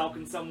was like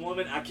stalking some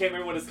woman. I can't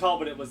remember what it's called,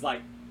 but it was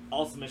like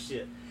awesome as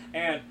shit.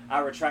 And I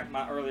retract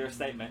my earlier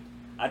statement.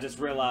 I just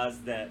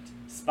realized that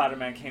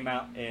Spider-Man came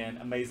out in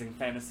Amazing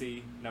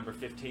Fantasy number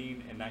 15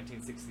 in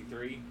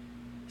 1963,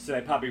 so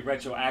they probably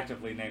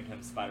retroactively named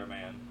him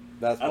Spider-Man.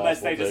 That's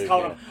unless they possible just too,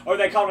 called yeah. him, or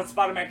they called him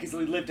Spider-Man because he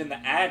lived in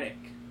the attic.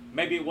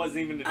 Maybe it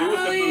wasn't even to do with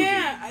the movie.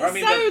 Yeah. Or, I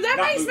mean, so the- that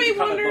not makes movie, me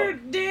comic wonder,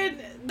 book. did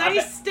I they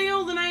bet-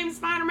 steal the name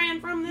Spider-Man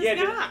from this Yeah,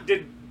 guy?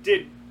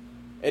 did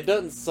It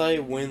doesn't say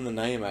when the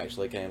name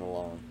actually came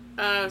along.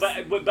 but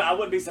I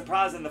wouldn't be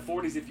surprised in the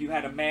 40s if you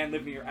had a man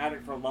living in your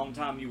attic for a long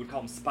time, you would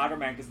call him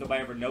Spider-Man because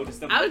nobody ever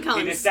noticed him. I would call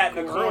he him just sat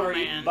in the Squirrel corner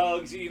Man. eating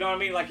bugs. You know what I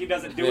mean? Like he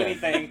doesn't do Yeah.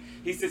 anything.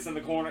 He sits in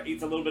the corner,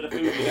 eats a little bit of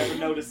food. You never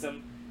notice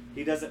him.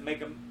 He doesn't make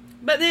him.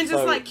 But then just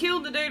So- like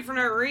killed the dude for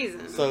no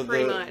reason. So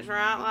pretty the- much,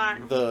 right?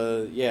 Like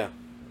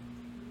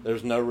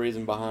There's no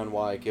reason behind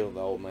why he killed the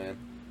old man.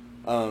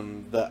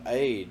 The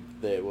aide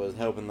that was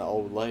helping the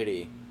old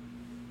lady,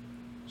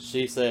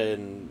 she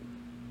said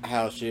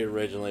how she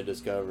originally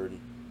discovered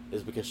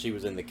is because she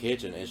was in the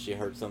kitchen and she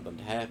heard something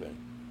happen.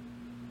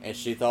 And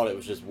she thought it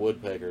was just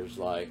woodpeckers,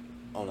 like,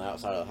 on the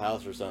outside of the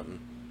house or something.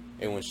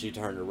 And when she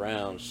turned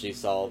around, she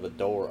saw the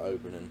door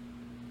opening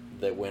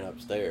that went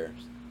upstairs.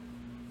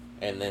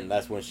 And then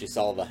that's when she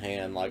saw the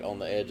hand, like, on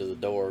the edge of the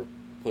door,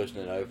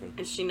 pushing it open.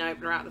 And she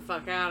noped right the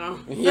fuck out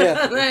on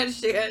Yeah. that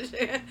shit.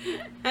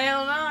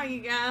 Hell no, you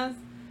guys.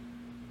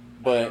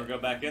 I But never go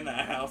back in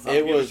that house. it I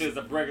don't give a was- shit if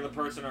it's a regular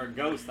person or a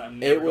ghost. I'm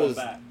never it going was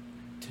back.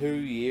 2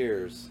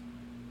 years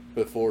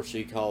before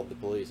she called the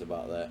police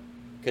about that.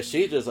 Because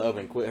she just up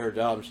and quit her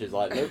job and she's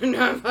like, nope.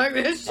 No, fuck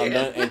this I'm shit.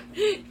 done,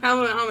 and- I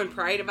went home and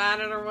prayed about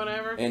it or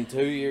whatever. And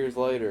 2 years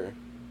later,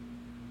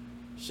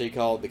 she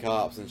called the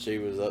cops and she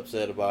was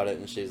upset about it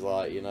and she's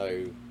like, you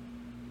know,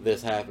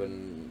 this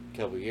happened a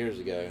couple years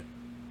ago.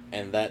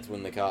 And that's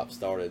when the cops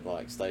started,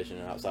 like,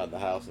 stationing outside the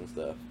house and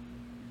stuff.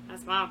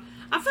 That's wild.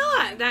 I feel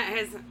like that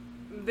has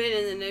been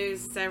in the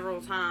news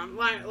several times.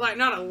 Like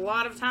not a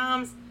lot of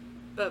times,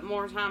 but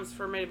more times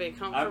for me to be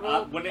comfortable.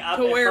 At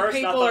to where first, I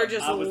people thought- are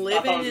just I thought it living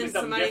was gonna be in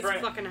something somebody's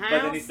different, fucking But then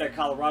house. he said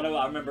Colorado.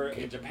 I remember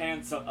in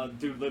Japan, a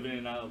dude living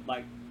in a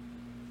like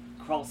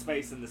crawl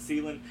space in the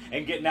ceiling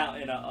and getting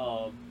out in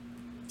a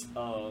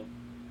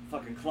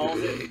fucking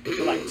closet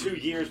for like 2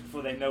 years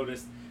before they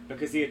noticed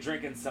because he had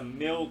drinking some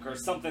milk or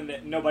something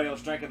that nobody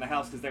else drank in the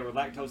house because they were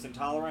lactose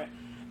intolerant,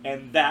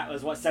 and that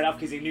was what set off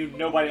because he knew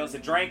nobody else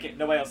had drank it.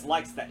 Nobody else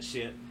likes that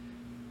shit,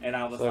 and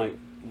I was So, like,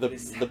 the-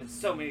 this the- happened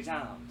so many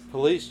times.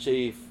 Police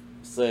chief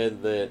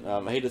said that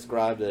he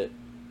described it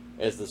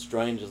as the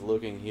strangest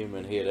looking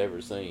human he had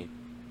ever seen.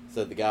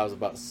 Said the guy was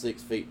about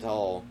 6 feet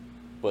tall,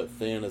 but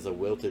thin as a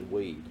wilted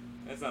weed.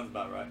 That sounds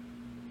about right.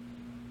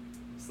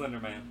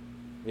 Slender Man.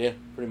 Yeah,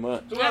 pretty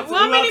much. Who Yeah, else, well,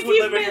 I who mean, else if would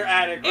you've live in been- your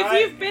attic, If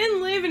right? you've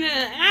been living in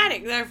an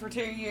attic there for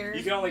 2 years,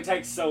 You can only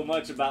take so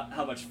much about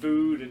how much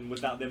food and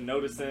without them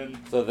noticing.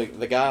 So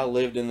the guy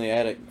lived in the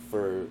attic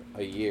for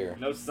a year.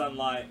 No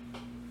sunlight.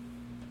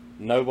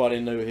 Nobody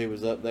knew he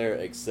was up there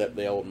except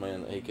the old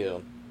man that he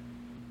killed.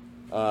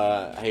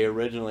 He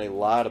originally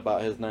lied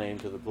about his name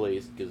to the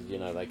police because, you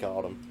know, they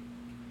caught him.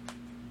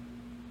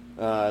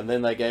 And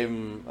then they gave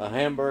him a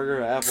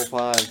hamburger, apple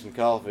pie, and some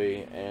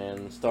coffee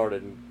and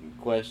started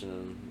questioning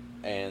him.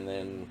 And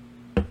then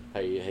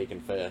he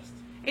confessed.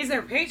 is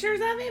there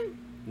pictures of him?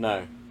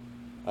 No.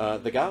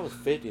 The guy was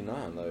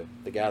 59, though.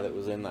 The guy that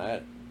was in the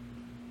attic.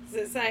 Does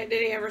it say?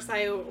 Did he ever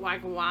say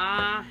like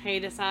why he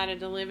decided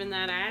to live in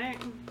that attic?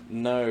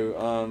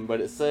 No,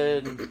 but it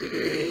said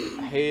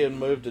he had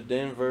moved to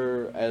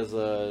Denver as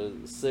a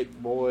sick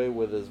boy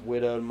with his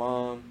widowed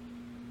mom,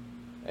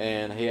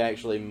 and he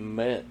actually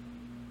met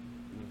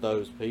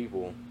those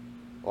people,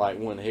 like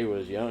when he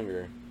was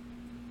younger,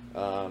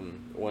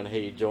 when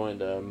he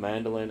joined a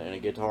mandolin and a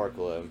guitar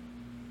club,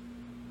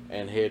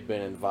 and he had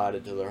been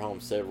invited to their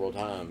home several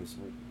times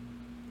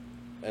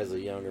as a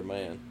younger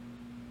man.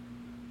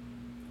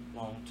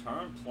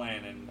 Long-term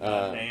planning.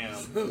 Uh,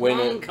 Damn. When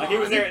Long it- Like he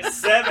was there at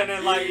 7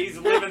 and like he's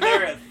living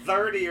there at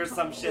 30 or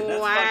some shit. That's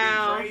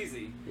Wow. fucking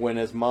crazy. When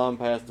his mom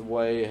passed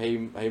away,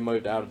 he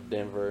moved out of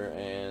Denver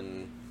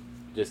and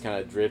just kind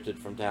of drifted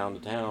from town to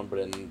town. But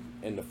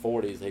in the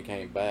 40s, he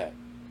came back,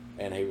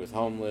 and he was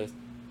homeless,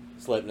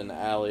 slept in the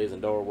alleys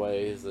and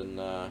doorways, and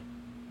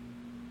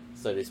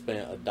said he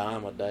spent a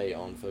dime a day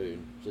on food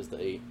just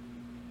to eat.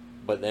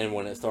 But then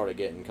when it started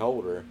getting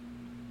colder,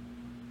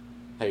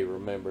 he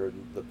remembered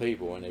the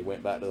people and he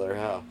went back to their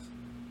house.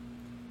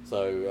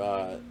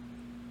 So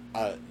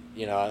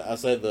I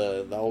said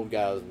the old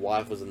guy's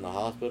wife was in the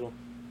hospital.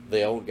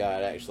 The old guy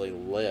had actually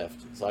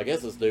left. So I guess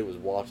this dude was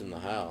watching the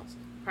house.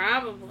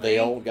 Probably. The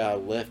old guy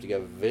left to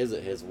go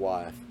visit his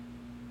wife,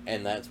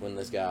 and that's when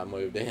this guy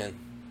moved in.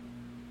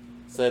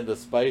 Said the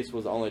space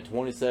was only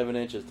 27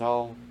 inches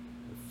tall,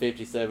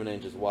 57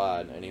 inches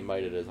wide, and he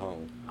made it his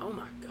home. Oh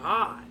my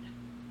God.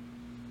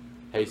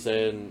 He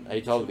said, he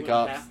told the 2.5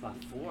 cops, by 4.5.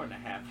 He'd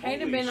have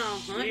Holy been on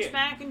shit.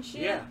 hunchback and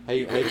shit. Yeah.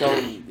 he told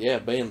him, yeah,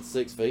 being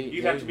 6 feet.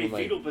 You'd have to be when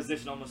they- fetal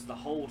position almost the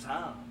whole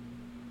time.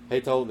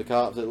 He told the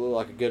cops it looked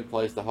like a good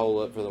place to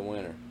hole up for the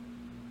winter.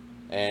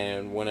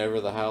 And whenever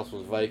the house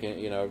was vacant,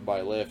 you know,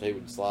 everybody left, he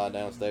would slide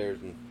downstairs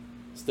and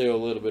steal a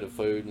little bit of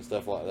food and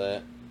stuff like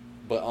that.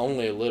 But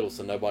only a little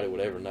so nobody would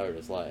ever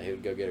notice. Like, he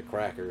would go get a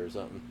cracker or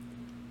something.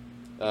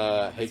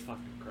 That's He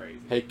fucking crazy.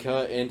 He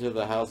cut into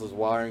the house's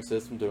wiring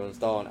system to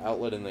install an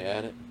outlet in the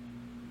attic.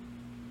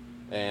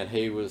 And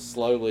he was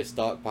slowly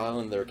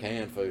stockpiling their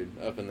canned food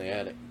up in the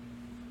attic.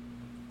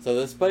 So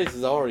this space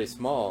is already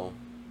small,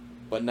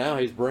 but now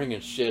he's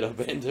bringing shit up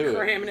into it.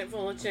 Cramming it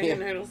full of chicken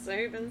noodle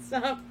soup and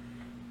stuff.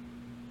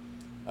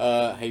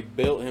 He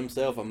built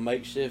himself a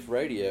makeshift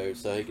radio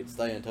so he could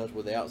stay in touch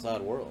with the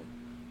outside world.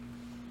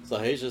 So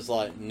he's just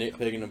like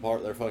nitpicking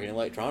apart their fucking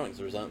electronics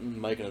or something,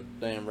 making a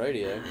damn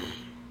radio.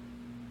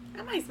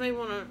 That makes me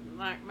want to,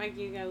 like, make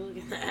you go look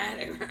in the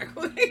attic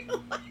real quick.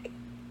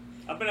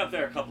 I've been up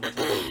there a couple of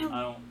times.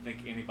 I don't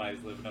think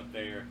anybody's living up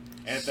there.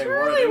 And if they were,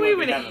 Surely they we wouldn't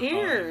would be having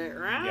hear fun. it,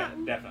 right? Yeah,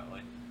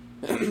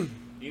 definitely.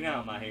 You know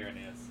how my hearing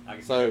is. I can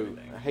hear So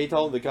everything. he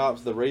told the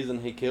cops the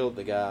reason he killed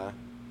the guy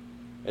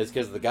is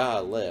because the guy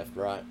left,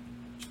 right?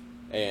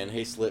 And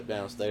he slipped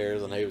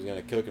downstairs and he was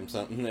going to cook him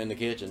something in the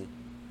kitchen.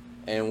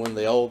 And when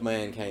the old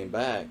man came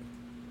back,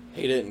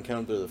 he didn't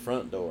come through the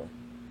front door.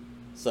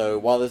 So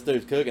while this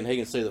dude's cooking, he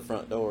can see the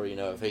front door. You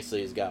know, if he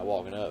sees a guy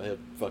walking up, he'll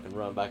fucking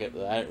run back up to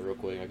the attic real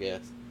quick, I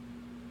guess.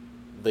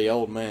 The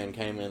old man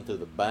came in through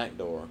the back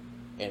door,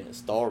 and it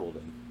startled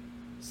him.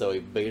 So he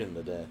beat him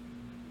to death.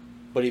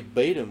 But he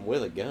beat him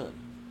with a gun.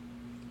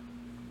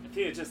 If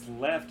he had just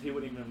left, he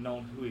wouldn't even have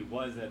known who he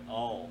was at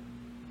all.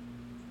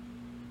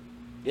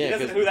 Yeah, he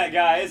doesn't 'cause- know who that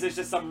guy is. It's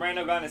just some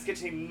random guy in his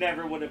kitchen. He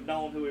never would have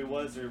known who he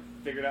was or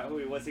figured out who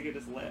he was. He could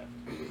just left.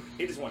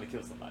 He just wanted to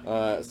kill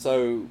somebody.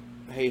 So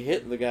he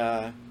hit the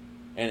guy,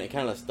 and it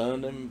kind of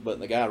stunned him, but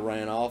the guy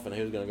ran off, and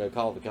he was going to go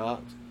call the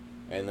cops.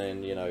 And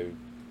then, you know,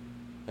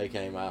 he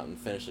came out and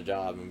finished the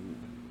job and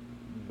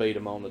beat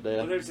him on the Well,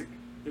 death. there's a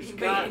Beat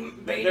guy.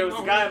 him There was a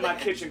on guy the in my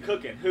death. kitchen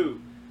cooking. Who?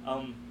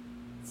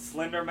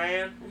 Slender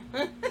Man.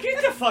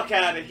 Get the fuck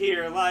out of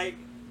here! Like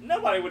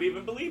nobody would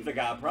even believe the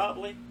guy.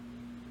 Probably.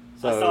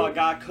 I saw a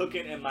guy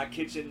cooking in my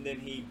kitchen. Then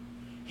he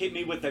hit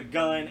me with a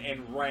gun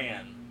and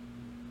ran.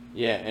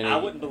 Yeah, and I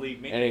he, wouldn't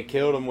believe me. and he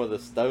killed him with a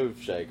stove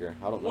shaker.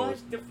 I don't know. What?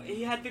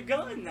 He had the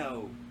gun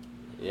though.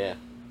 Yeah.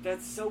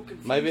 That's so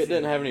confusing. Maybe it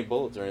didn't have any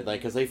bullets or anything,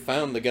 because he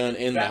found the gun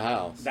in the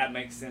house. That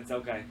makes sense.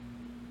 Okay.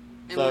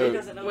 And So- we,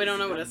 doesn't know we this don't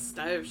know is what good. a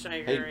stove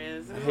shaker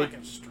is. Is it like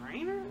a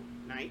strainer?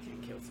 No, you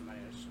can't kill somebody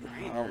with a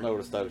strainer. I don't know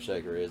what a stove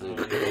shaker is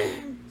either.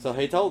 So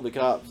he told the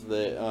cops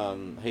that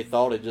he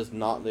thought he'd just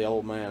knocked the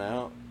old man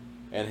out,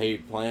 and he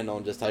planned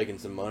on just taking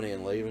some money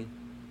and leaving,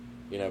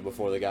 you know,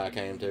 before the guy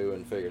came to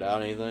and figured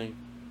out anything.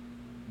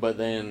 But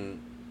then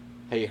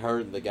he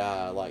heard the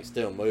guy, like,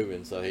 still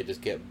moving, so he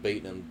just kept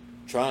beating him,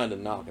 trying to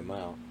knock him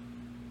out.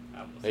 I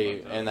almost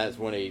fucked up. And that's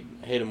when he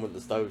hit him with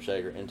the stove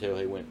shaker until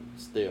he went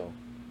still.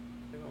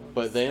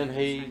 But then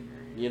he,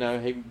 you know,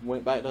 he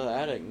went back to the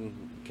attic and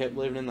kept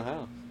living in the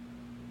house.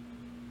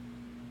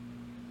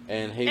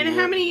 And he And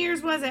how would- many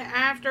years was it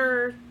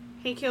after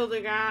he killed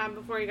the guy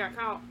before he got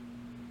caught?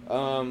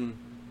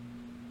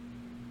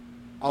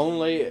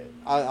 Only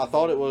I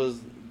thought it was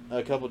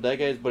a couple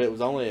decades, but it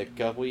was only a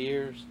couple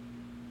years.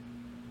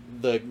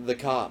 The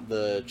cop,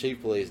 the chief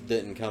of police,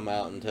 didn't come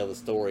out and tell the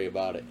story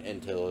about it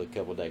until a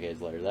couple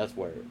decades later. That's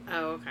where.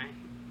 Oh, okay.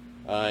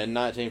 In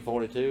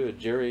 1942, a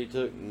jury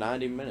took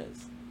 90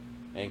 minutes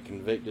and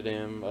convicted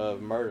him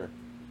of murder.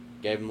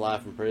 Gave him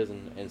life in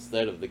prison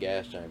instead of the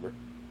gas chamber.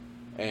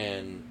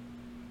 And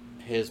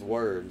his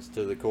words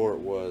to the court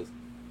was,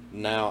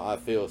 "Now I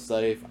feel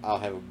safe. I'll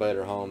have a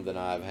better home than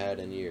I've had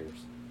in years."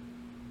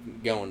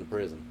 Going to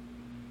prison.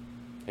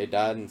 He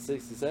died in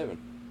 67.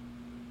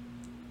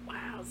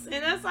 Wow. See,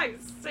 that's like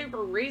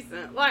super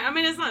recent. Like, I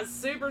mean, it's not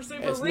super It's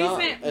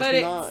recent, not-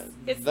 but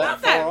it's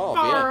not that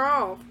far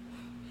off.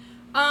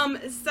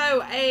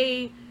 So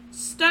a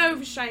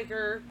stove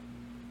shaker,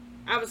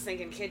 I was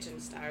thinking kitchen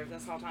stove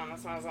this whole time.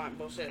 That's why I was like,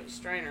 bullshit,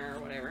 strainer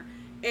or whatever.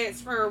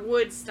 It's for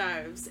wood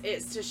stoves.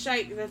 It's to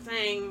shake the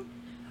thing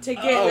to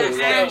get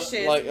the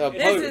ashes. like a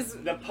This poker. is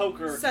the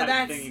poker so type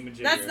that's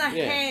thingy-majigger. that's the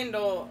Yeah.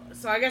 handle.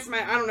 So I guess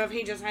I don't know if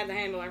he just had the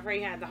handle or if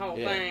he had the whole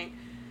Yeah. thing.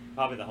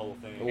 Probably the whole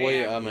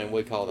thing.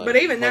 We call that. But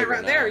even that poker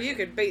right there, now. you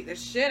could beat the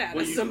shit out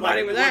Well, of you-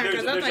 somebody like, with when that there's,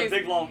 because that there's a thing's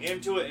big long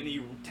end to it, and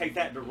you take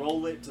that to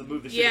roll it to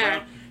move the shit Yeah.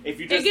 around. If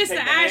you just it gets take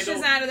the the ashes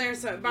handle, out of there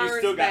so it you burns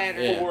still got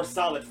better. Yeah. 4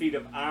 solid feet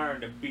of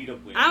iron to beat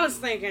up with. I was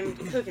thinking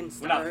cooking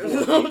Well, not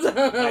stoves. 4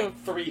 feet, like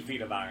 3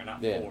 feet of iron,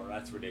 not Yeah. 4.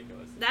 That's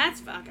ridiculous.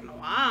 That's fucking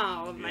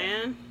wild, Yeah.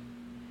 man.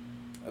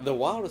 The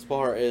wildest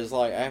part is,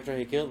 like, after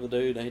he killed the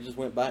dude, he just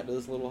went back to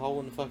this little hole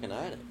in the fucking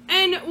attic.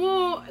 And,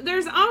 well,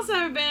 there's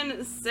also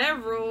been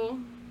several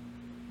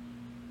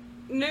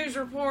news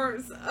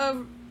reports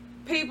of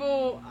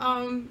people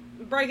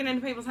breaking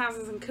into people's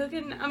houses and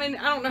cooking. I mean,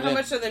 I don't know how Yeah.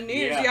 much of the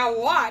news Yeah.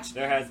 y'all watch,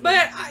 There has been.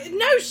 but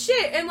no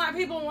shit. And, like,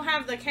 people will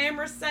have the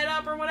cameras set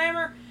up or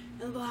whatever,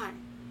 and they'll be like,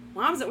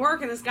 well, I was at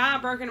work and this guy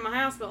broke into my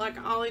house, but, like,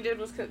 all he did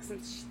was cook some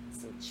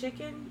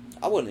chicken.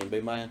 I wouldn't even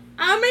be mad.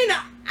 I mean,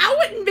 I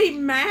wouldn't be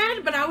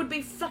mad, but I would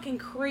be fucking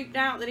creeped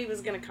out that he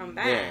was going to come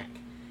back. Yeah.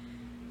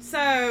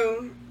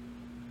 So,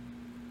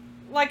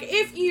 like,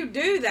 if you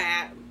do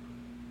that,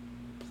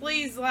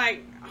 please,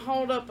 like,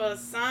 hold up a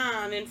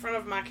sign in front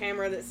of my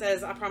camera that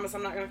says, I promise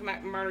I'm not going to come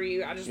back and murder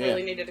you. I just Yeah.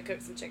 really needed to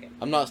cook some chicken.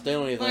 I'm not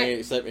stealing anything Like,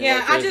 except yeah,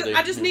 electricity.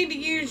 I just need to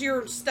use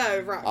your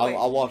stove right quick.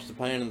 I'll wash the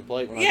pan and the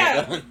plate when I Yeah.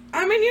 get done.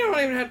 I mean, you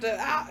don't even have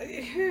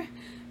to...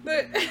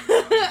 but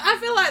I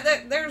feel like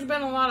that there's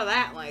been a lot of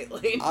that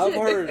lately. I've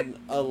heard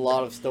a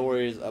lot of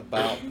stories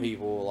about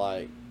people,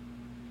 like,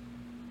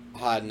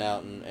 hiding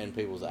out in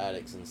people's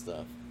attics and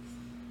stuff.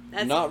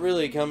 That's Not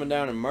really coming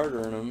down and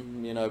murdering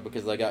them, you know,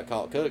 because they got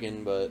caught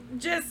cooking, but...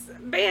 just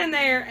being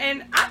there,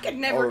 and I could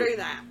never Or- do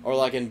that. Or,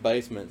 like, in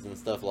basements and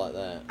stuff like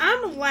that.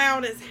 I'm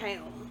loud as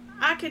hell.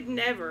 I could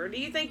never. Do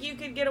you think you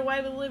could get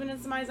away with living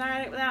in somebody's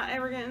attic without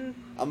ever getting...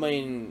 I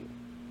mean,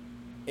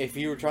 if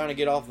you were trying to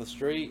get off the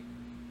street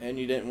and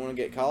you didn't want to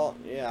get caught,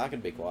 yeah, I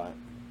could be quiet.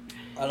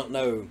 I don't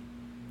know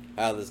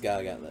how this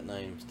guy got that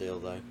name still,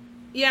 though.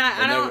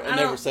 Yeah, It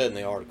never said in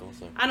the article,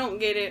 so... I don't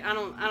get it. I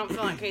don't feel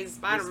like he's a The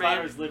Spider-Man.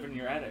 spiders live in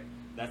your attic.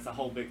 That's the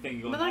whole big thing.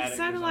 You go But in the like attic.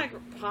 so do there's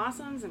like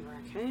possums and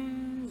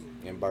raccoons.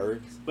 And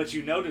birds. But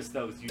you notice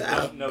those. You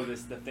don't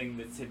notice the thing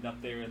that's hidden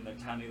up there in the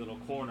tiny little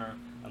corner,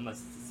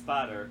 unless it's a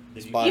spider.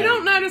 Then Spider. You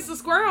don't notice the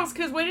squirrels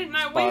because we didn't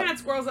know we Spot- had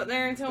squirrels up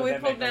there until But we they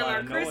pulled make a down lot our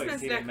of noise.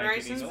 Christmas He didn't make any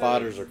decorations. noise.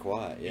 Spiders are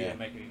quiet, You yeah. didn't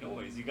make any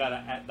noise. You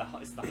gotta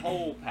it's the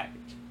whole package.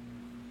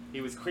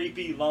 He was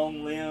creepy,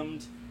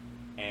 long-limbed,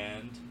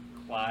 and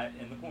quiet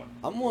in the corner.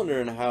 I'm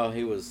wondering how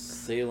he was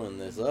sealing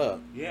this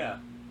up Yeah.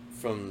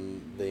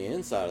 from the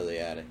inside of the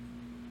attic.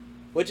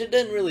 Which it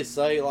didn't really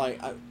say, like,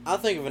 I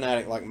think of an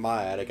attic like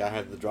my attic. I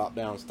have the drop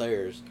down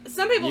stairs.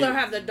 Some people You- don't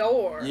have the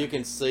door. You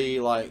can see,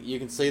 like,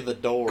 the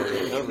door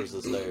that covers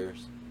the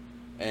stairs.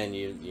 And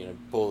you know,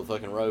 pull the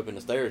fucking rope and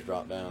the stairs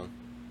drop down.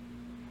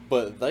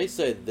 But they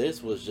said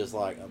this was just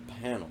like a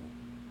panel.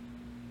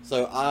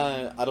 So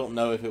I don't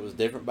know if it was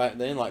different back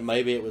then. Like,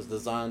 maybe it was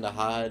designed to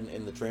hide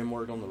in the trim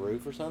work on the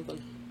roof or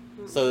something.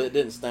 So that it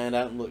didn't stand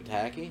out and look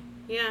tacky.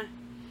 Yeah.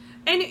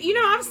 And, you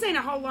know, I've seen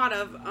a whole lot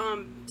of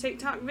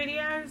TikTok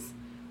videos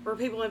where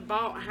people have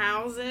bought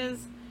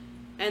houses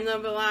and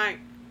they'll be like,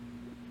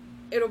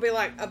 it'll be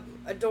like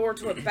a door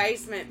to a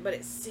basement, but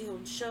it's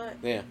sealed shut.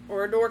 Yeah.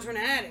 Or a door to an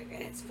attic,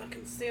 and it's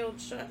fucking sealed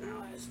shut. And I'm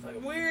like, it's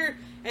fucking weird.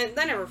 And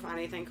they never find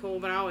anything cool,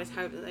 but I always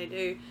hope that they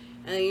do.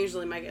 And they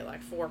usually make it like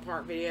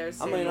 4-part videos,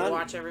 so I mean, I I-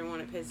 watch every one.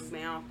 It pisses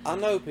me off. I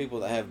know people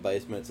that have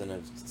basements and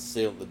have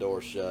sealed the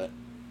door shut.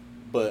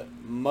 But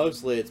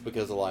mostly it's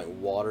because of, like,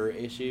 water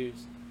issues.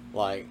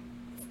 Like,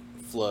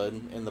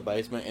 flood in the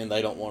basement, and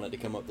they don't want it to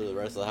come up through the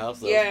rest of the house.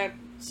 They'll Yeah.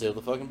 seal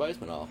the fucking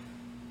basement off.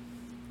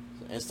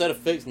 So instead of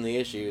fixing the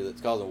issue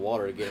that's causing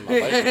water to get in my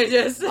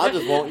basement, I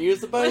just won't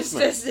use the Let's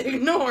basement. just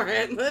ignore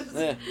it. Let's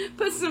Yeah.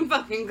 put some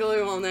fucking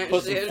glue on that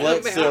Put some shit.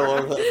 Flex It'll be Seal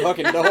alright. over that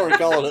fucking door and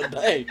call it a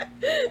day.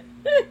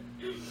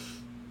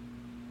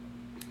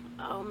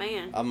 Oh,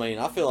 man. I mean,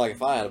 I feel like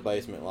if I had a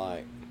basement,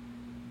 like,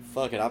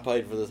 fuck it, I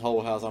paid for this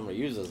whole house, I'm gonna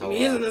use this I'm whole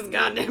using house. this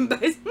goddamn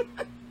basement.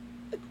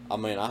 I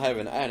mean, I have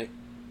an attic,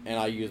 and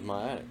I use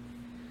my attic.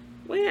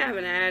 We have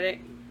an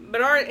attic.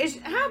 But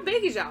how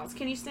big is y'all's?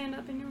 Can you stand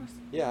up in yours?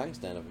 Yeah, I can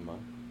stand up in mine.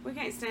 We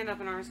can't stand up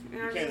in ours. You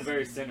came in the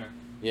very center.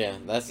 Yeah,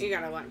 You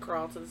gotta like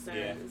crawl to the center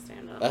Yeah. and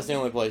stand up. that's the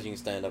only place you can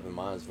stand up in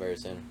mine is very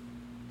center.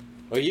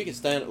 Well, you can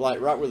stand, like,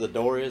 right where the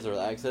door is or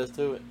the access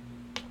to it.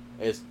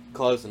 It's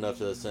close enough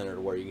to the center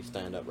to where you can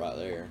stand up right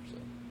there. So.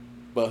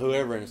 But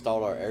whoever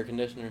installed our air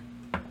conditioner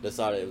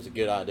decided it was a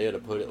good idea to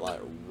put it, like,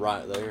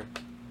 right there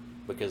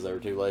because they were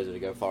too lazy to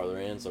go farther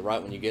in. So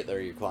right when you get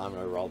there, you're climbing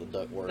over all the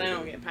ductwork. They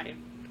don't and get paid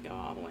to go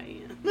all the way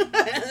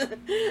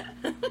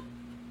in.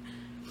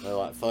 they're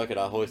like, fuck it,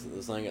 I hoisted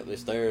this thing up these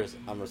stairs.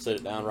 I'm going to sit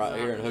it down right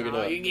here and hook it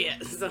All up. you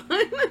get, son.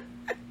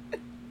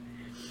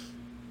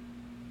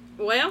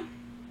 Well,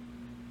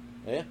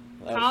 Yeah.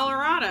 That was,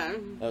 Colorado.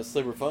 that was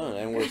super fun.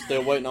 And we're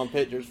still waiting on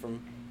pictures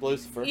from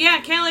Lucifer. Yeah,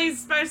 Kelly's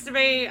supposed to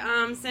be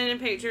sending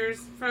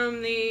pictures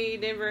from the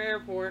Denver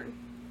airport.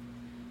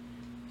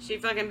 She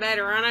fucking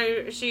better. I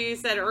know she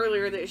said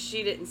earlier that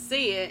she didn't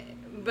see it,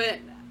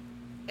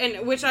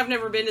 which I've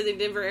never been to the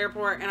Denver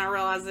airport, and I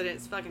realize that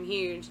it's fucking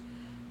huge.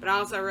 But I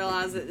also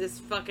realize that this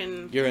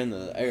fucking You're in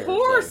the air.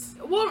 horse.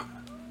 Well,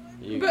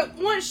 You, but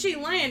once she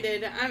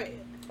landed, I mean,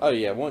 oh,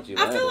 yeah, once you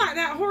I land feel it. like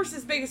that horse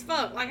is big as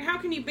fuck. Like, how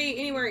can you be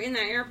anywhere in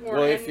that airport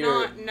Well, if and you're-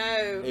 not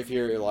know? If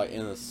you're, like,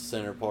 in the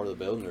center part of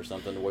the building or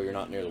something to where you're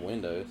not near the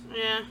windows.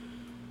 Yeah.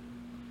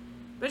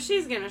 But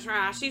she's gonna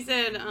try. She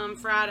said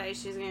Friday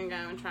she's gonna go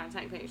and try to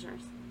take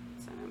pictures.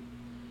 So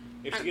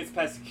If she gets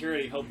past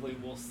security, hopefully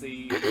we'll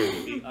see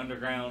the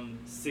underground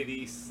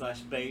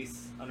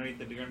city/base underneath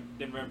the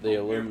Denver The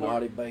Airport.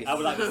 Illuminati base. I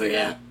would like to see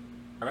Yeah.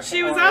 that.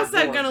 She was Or also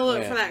airport. going to look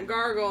Yeah. for that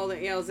gargoyle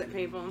that yells at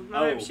people. I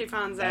hope Oh, she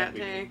finds that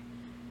that'd be too.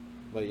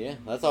 But yeah,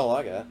 that's all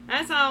I got.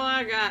 That's all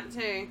I got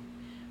too.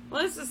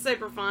 Well, this is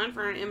super fun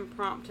for an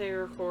impromptu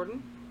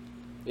recording.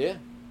 Yeah.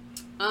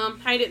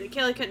 Hate it that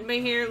Kelly couldn't be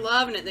here.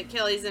 Loving it that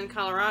Kelly's in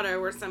Colorado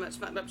where so much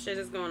fucked up shit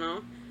is going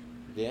on.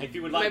 Yeah. If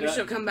you would like Maybe to,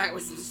 she'll come back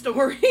with some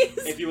stories.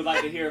 if you would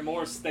like to hear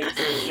more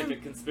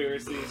state-specific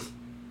conspiracies,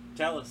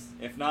 tell us.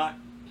 If not,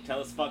 tell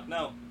us fuck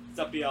no. It's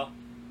up to y'all.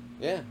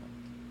 Yeah.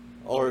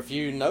 Or if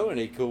you know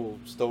any cool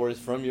stories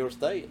from your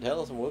state,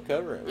 tell us and we'll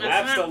cover it. That's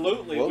right.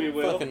 Absolutely, Well, we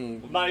will.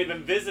 fucking- We might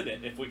even visit it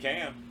if we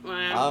can.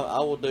 Wow. I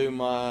will do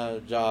my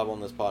job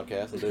on this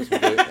podcast and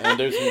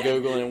do some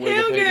Googling and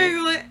He'll Wikipedia.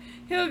 Google it.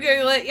 He'll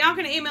Google it. Y'all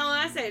can email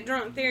us at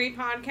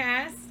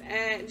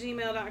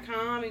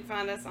drunktheorypodcast@gmail.com. You can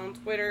find us on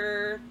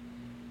Twitter.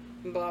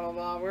 Blah, blah,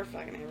 blah. We're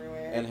fucking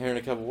everywhere. And here in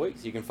a couple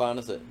weeks, you can find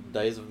us at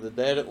Days of the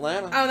Dead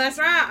Atlanta. Oh, that's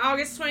right.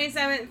 August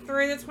 27th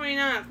through the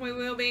 29th. We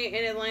will be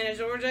in Atlanta,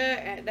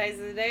 Georgia at Days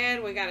of the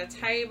Dead. We got a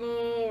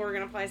table. We're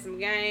going to play some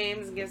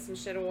games, give some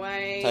shit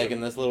away.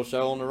 Taking this little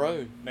show on the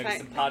road. Maybe Okay.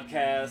 some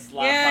podcasts,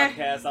 live Yeah.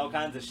 podcasts, all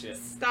kinds of shit.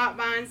 Stop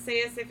by and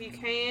see us if you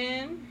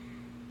can.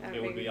 That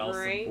It would be be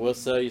awesome. great. We'll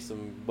sell you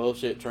some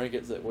bullshit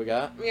trinkets that we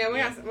got. Yeah, we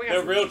got They're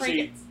some real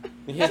trinkets.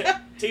 Yeah.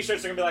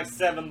 T-shirts are gonna be like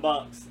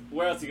 $7.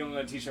 Where else are you gonna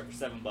get a T-shirt for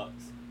 $7?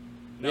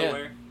 Yeah.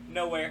 Nowhere.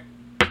 Nowhere.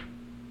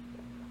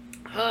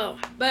 Oh,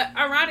 but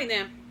alrighty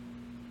then.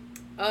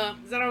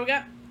 Is that all we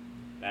got?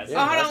 That's Oh, Yeah,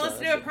 hold that's on. Let's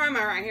it, do a that's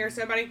promo right here.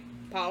 So, everybody,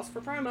 pause for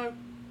promo.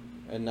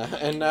 And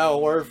now a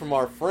word from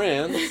our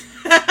friends.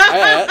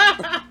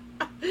 At-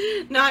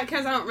 Not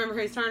because I don't remember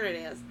whose turn it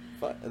is.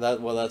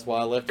 That's why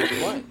I left it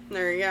blank.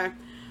 There you go.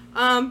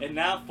 And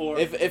now for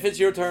If it's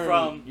your turn,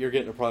 From- you're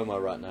getting a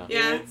promo right now.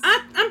 Yeah, It's-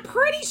 I'm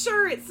pretty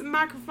sure it's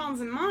Microphones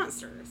and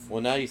Monsters.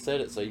 Well, now you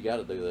said it, so you got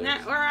to do this. No,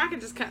 or I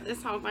could just cut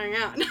this whole thing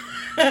out.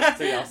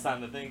 so y'all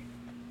sign the thing.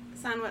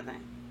 Sign what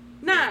thing?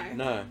 No.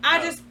 No.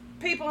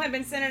 People have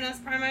been sending us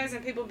promos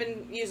and people have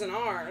been using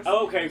ours.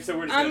 Oh, okay, so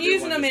we're just I'm gonna do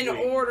using one them this in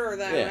week. order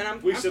though, Yeah. and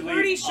I'm We should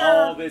pretty leave sure.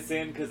 all this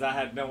in because I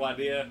had no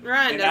idea.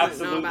 Ryan and doesn't know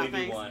absolutely about do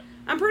things. one.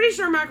 I'm pretty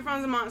sure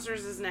Microphones and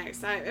Monsters is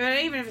next. So,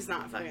 even if it's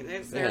not, fucking,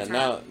 it's their Yeah,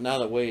 turn. now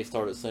that we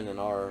started sending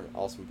our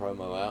awesome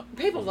promo out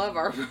People love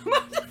our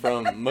promos.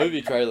 from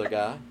Movie Trailer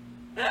Guy.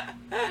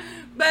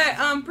 But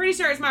I'm pretty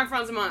sure it's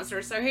Microphones and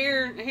Monsters. So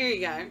here you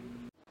go.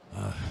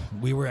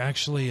 We were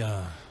actually,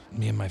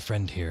 me and my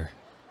friend here.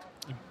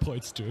 It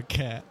points to a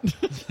cat.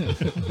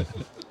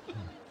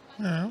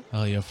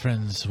 Oh, you're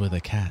friends with a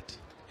cat.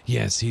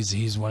 Yes,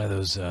 he's one of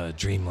those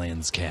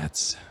Dreamlands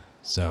cats.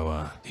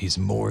 So he's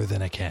more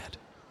than a cat.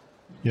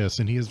 Yes,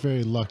 and he is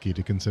very lucky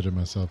to consider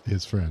myself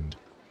his friend.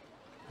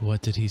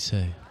 What did he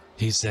say?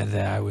 He said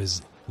that I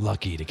was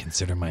lucky to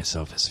consider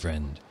myself his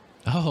friend.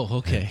 Oh,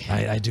 okay.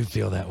 I do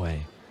feel that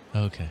way.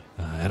 Okay.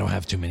 I don't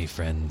have too many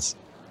friends.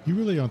 You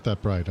really aren't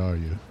that bright, are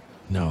you?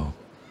 No.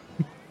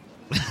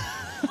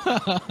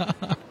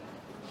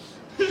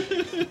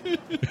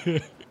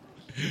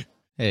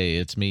 Hey,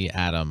 it's me,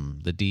 Adam,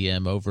 the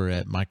DM over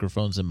at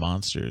Microphones and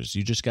Monsters.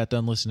 You just got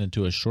done listening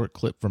to a short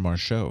clip from our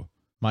show.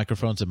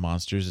 Microphones and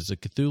Monsters is a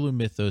Cthulhu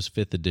Mythos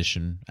 5th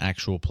edition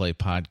actual play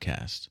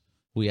podcast.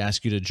 We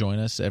ask you to join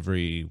us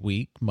every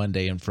week,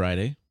 Monday and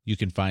Friday. You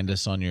can find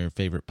us on your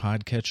favorite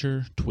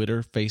podcatcher,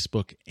 Twitter,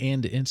 Facebook,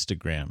 and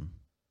Instagram.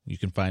 You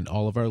can find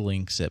all of our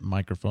links at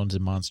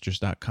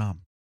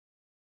microphonesandmonsters.com.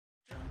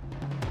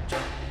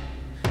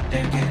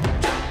 They're getting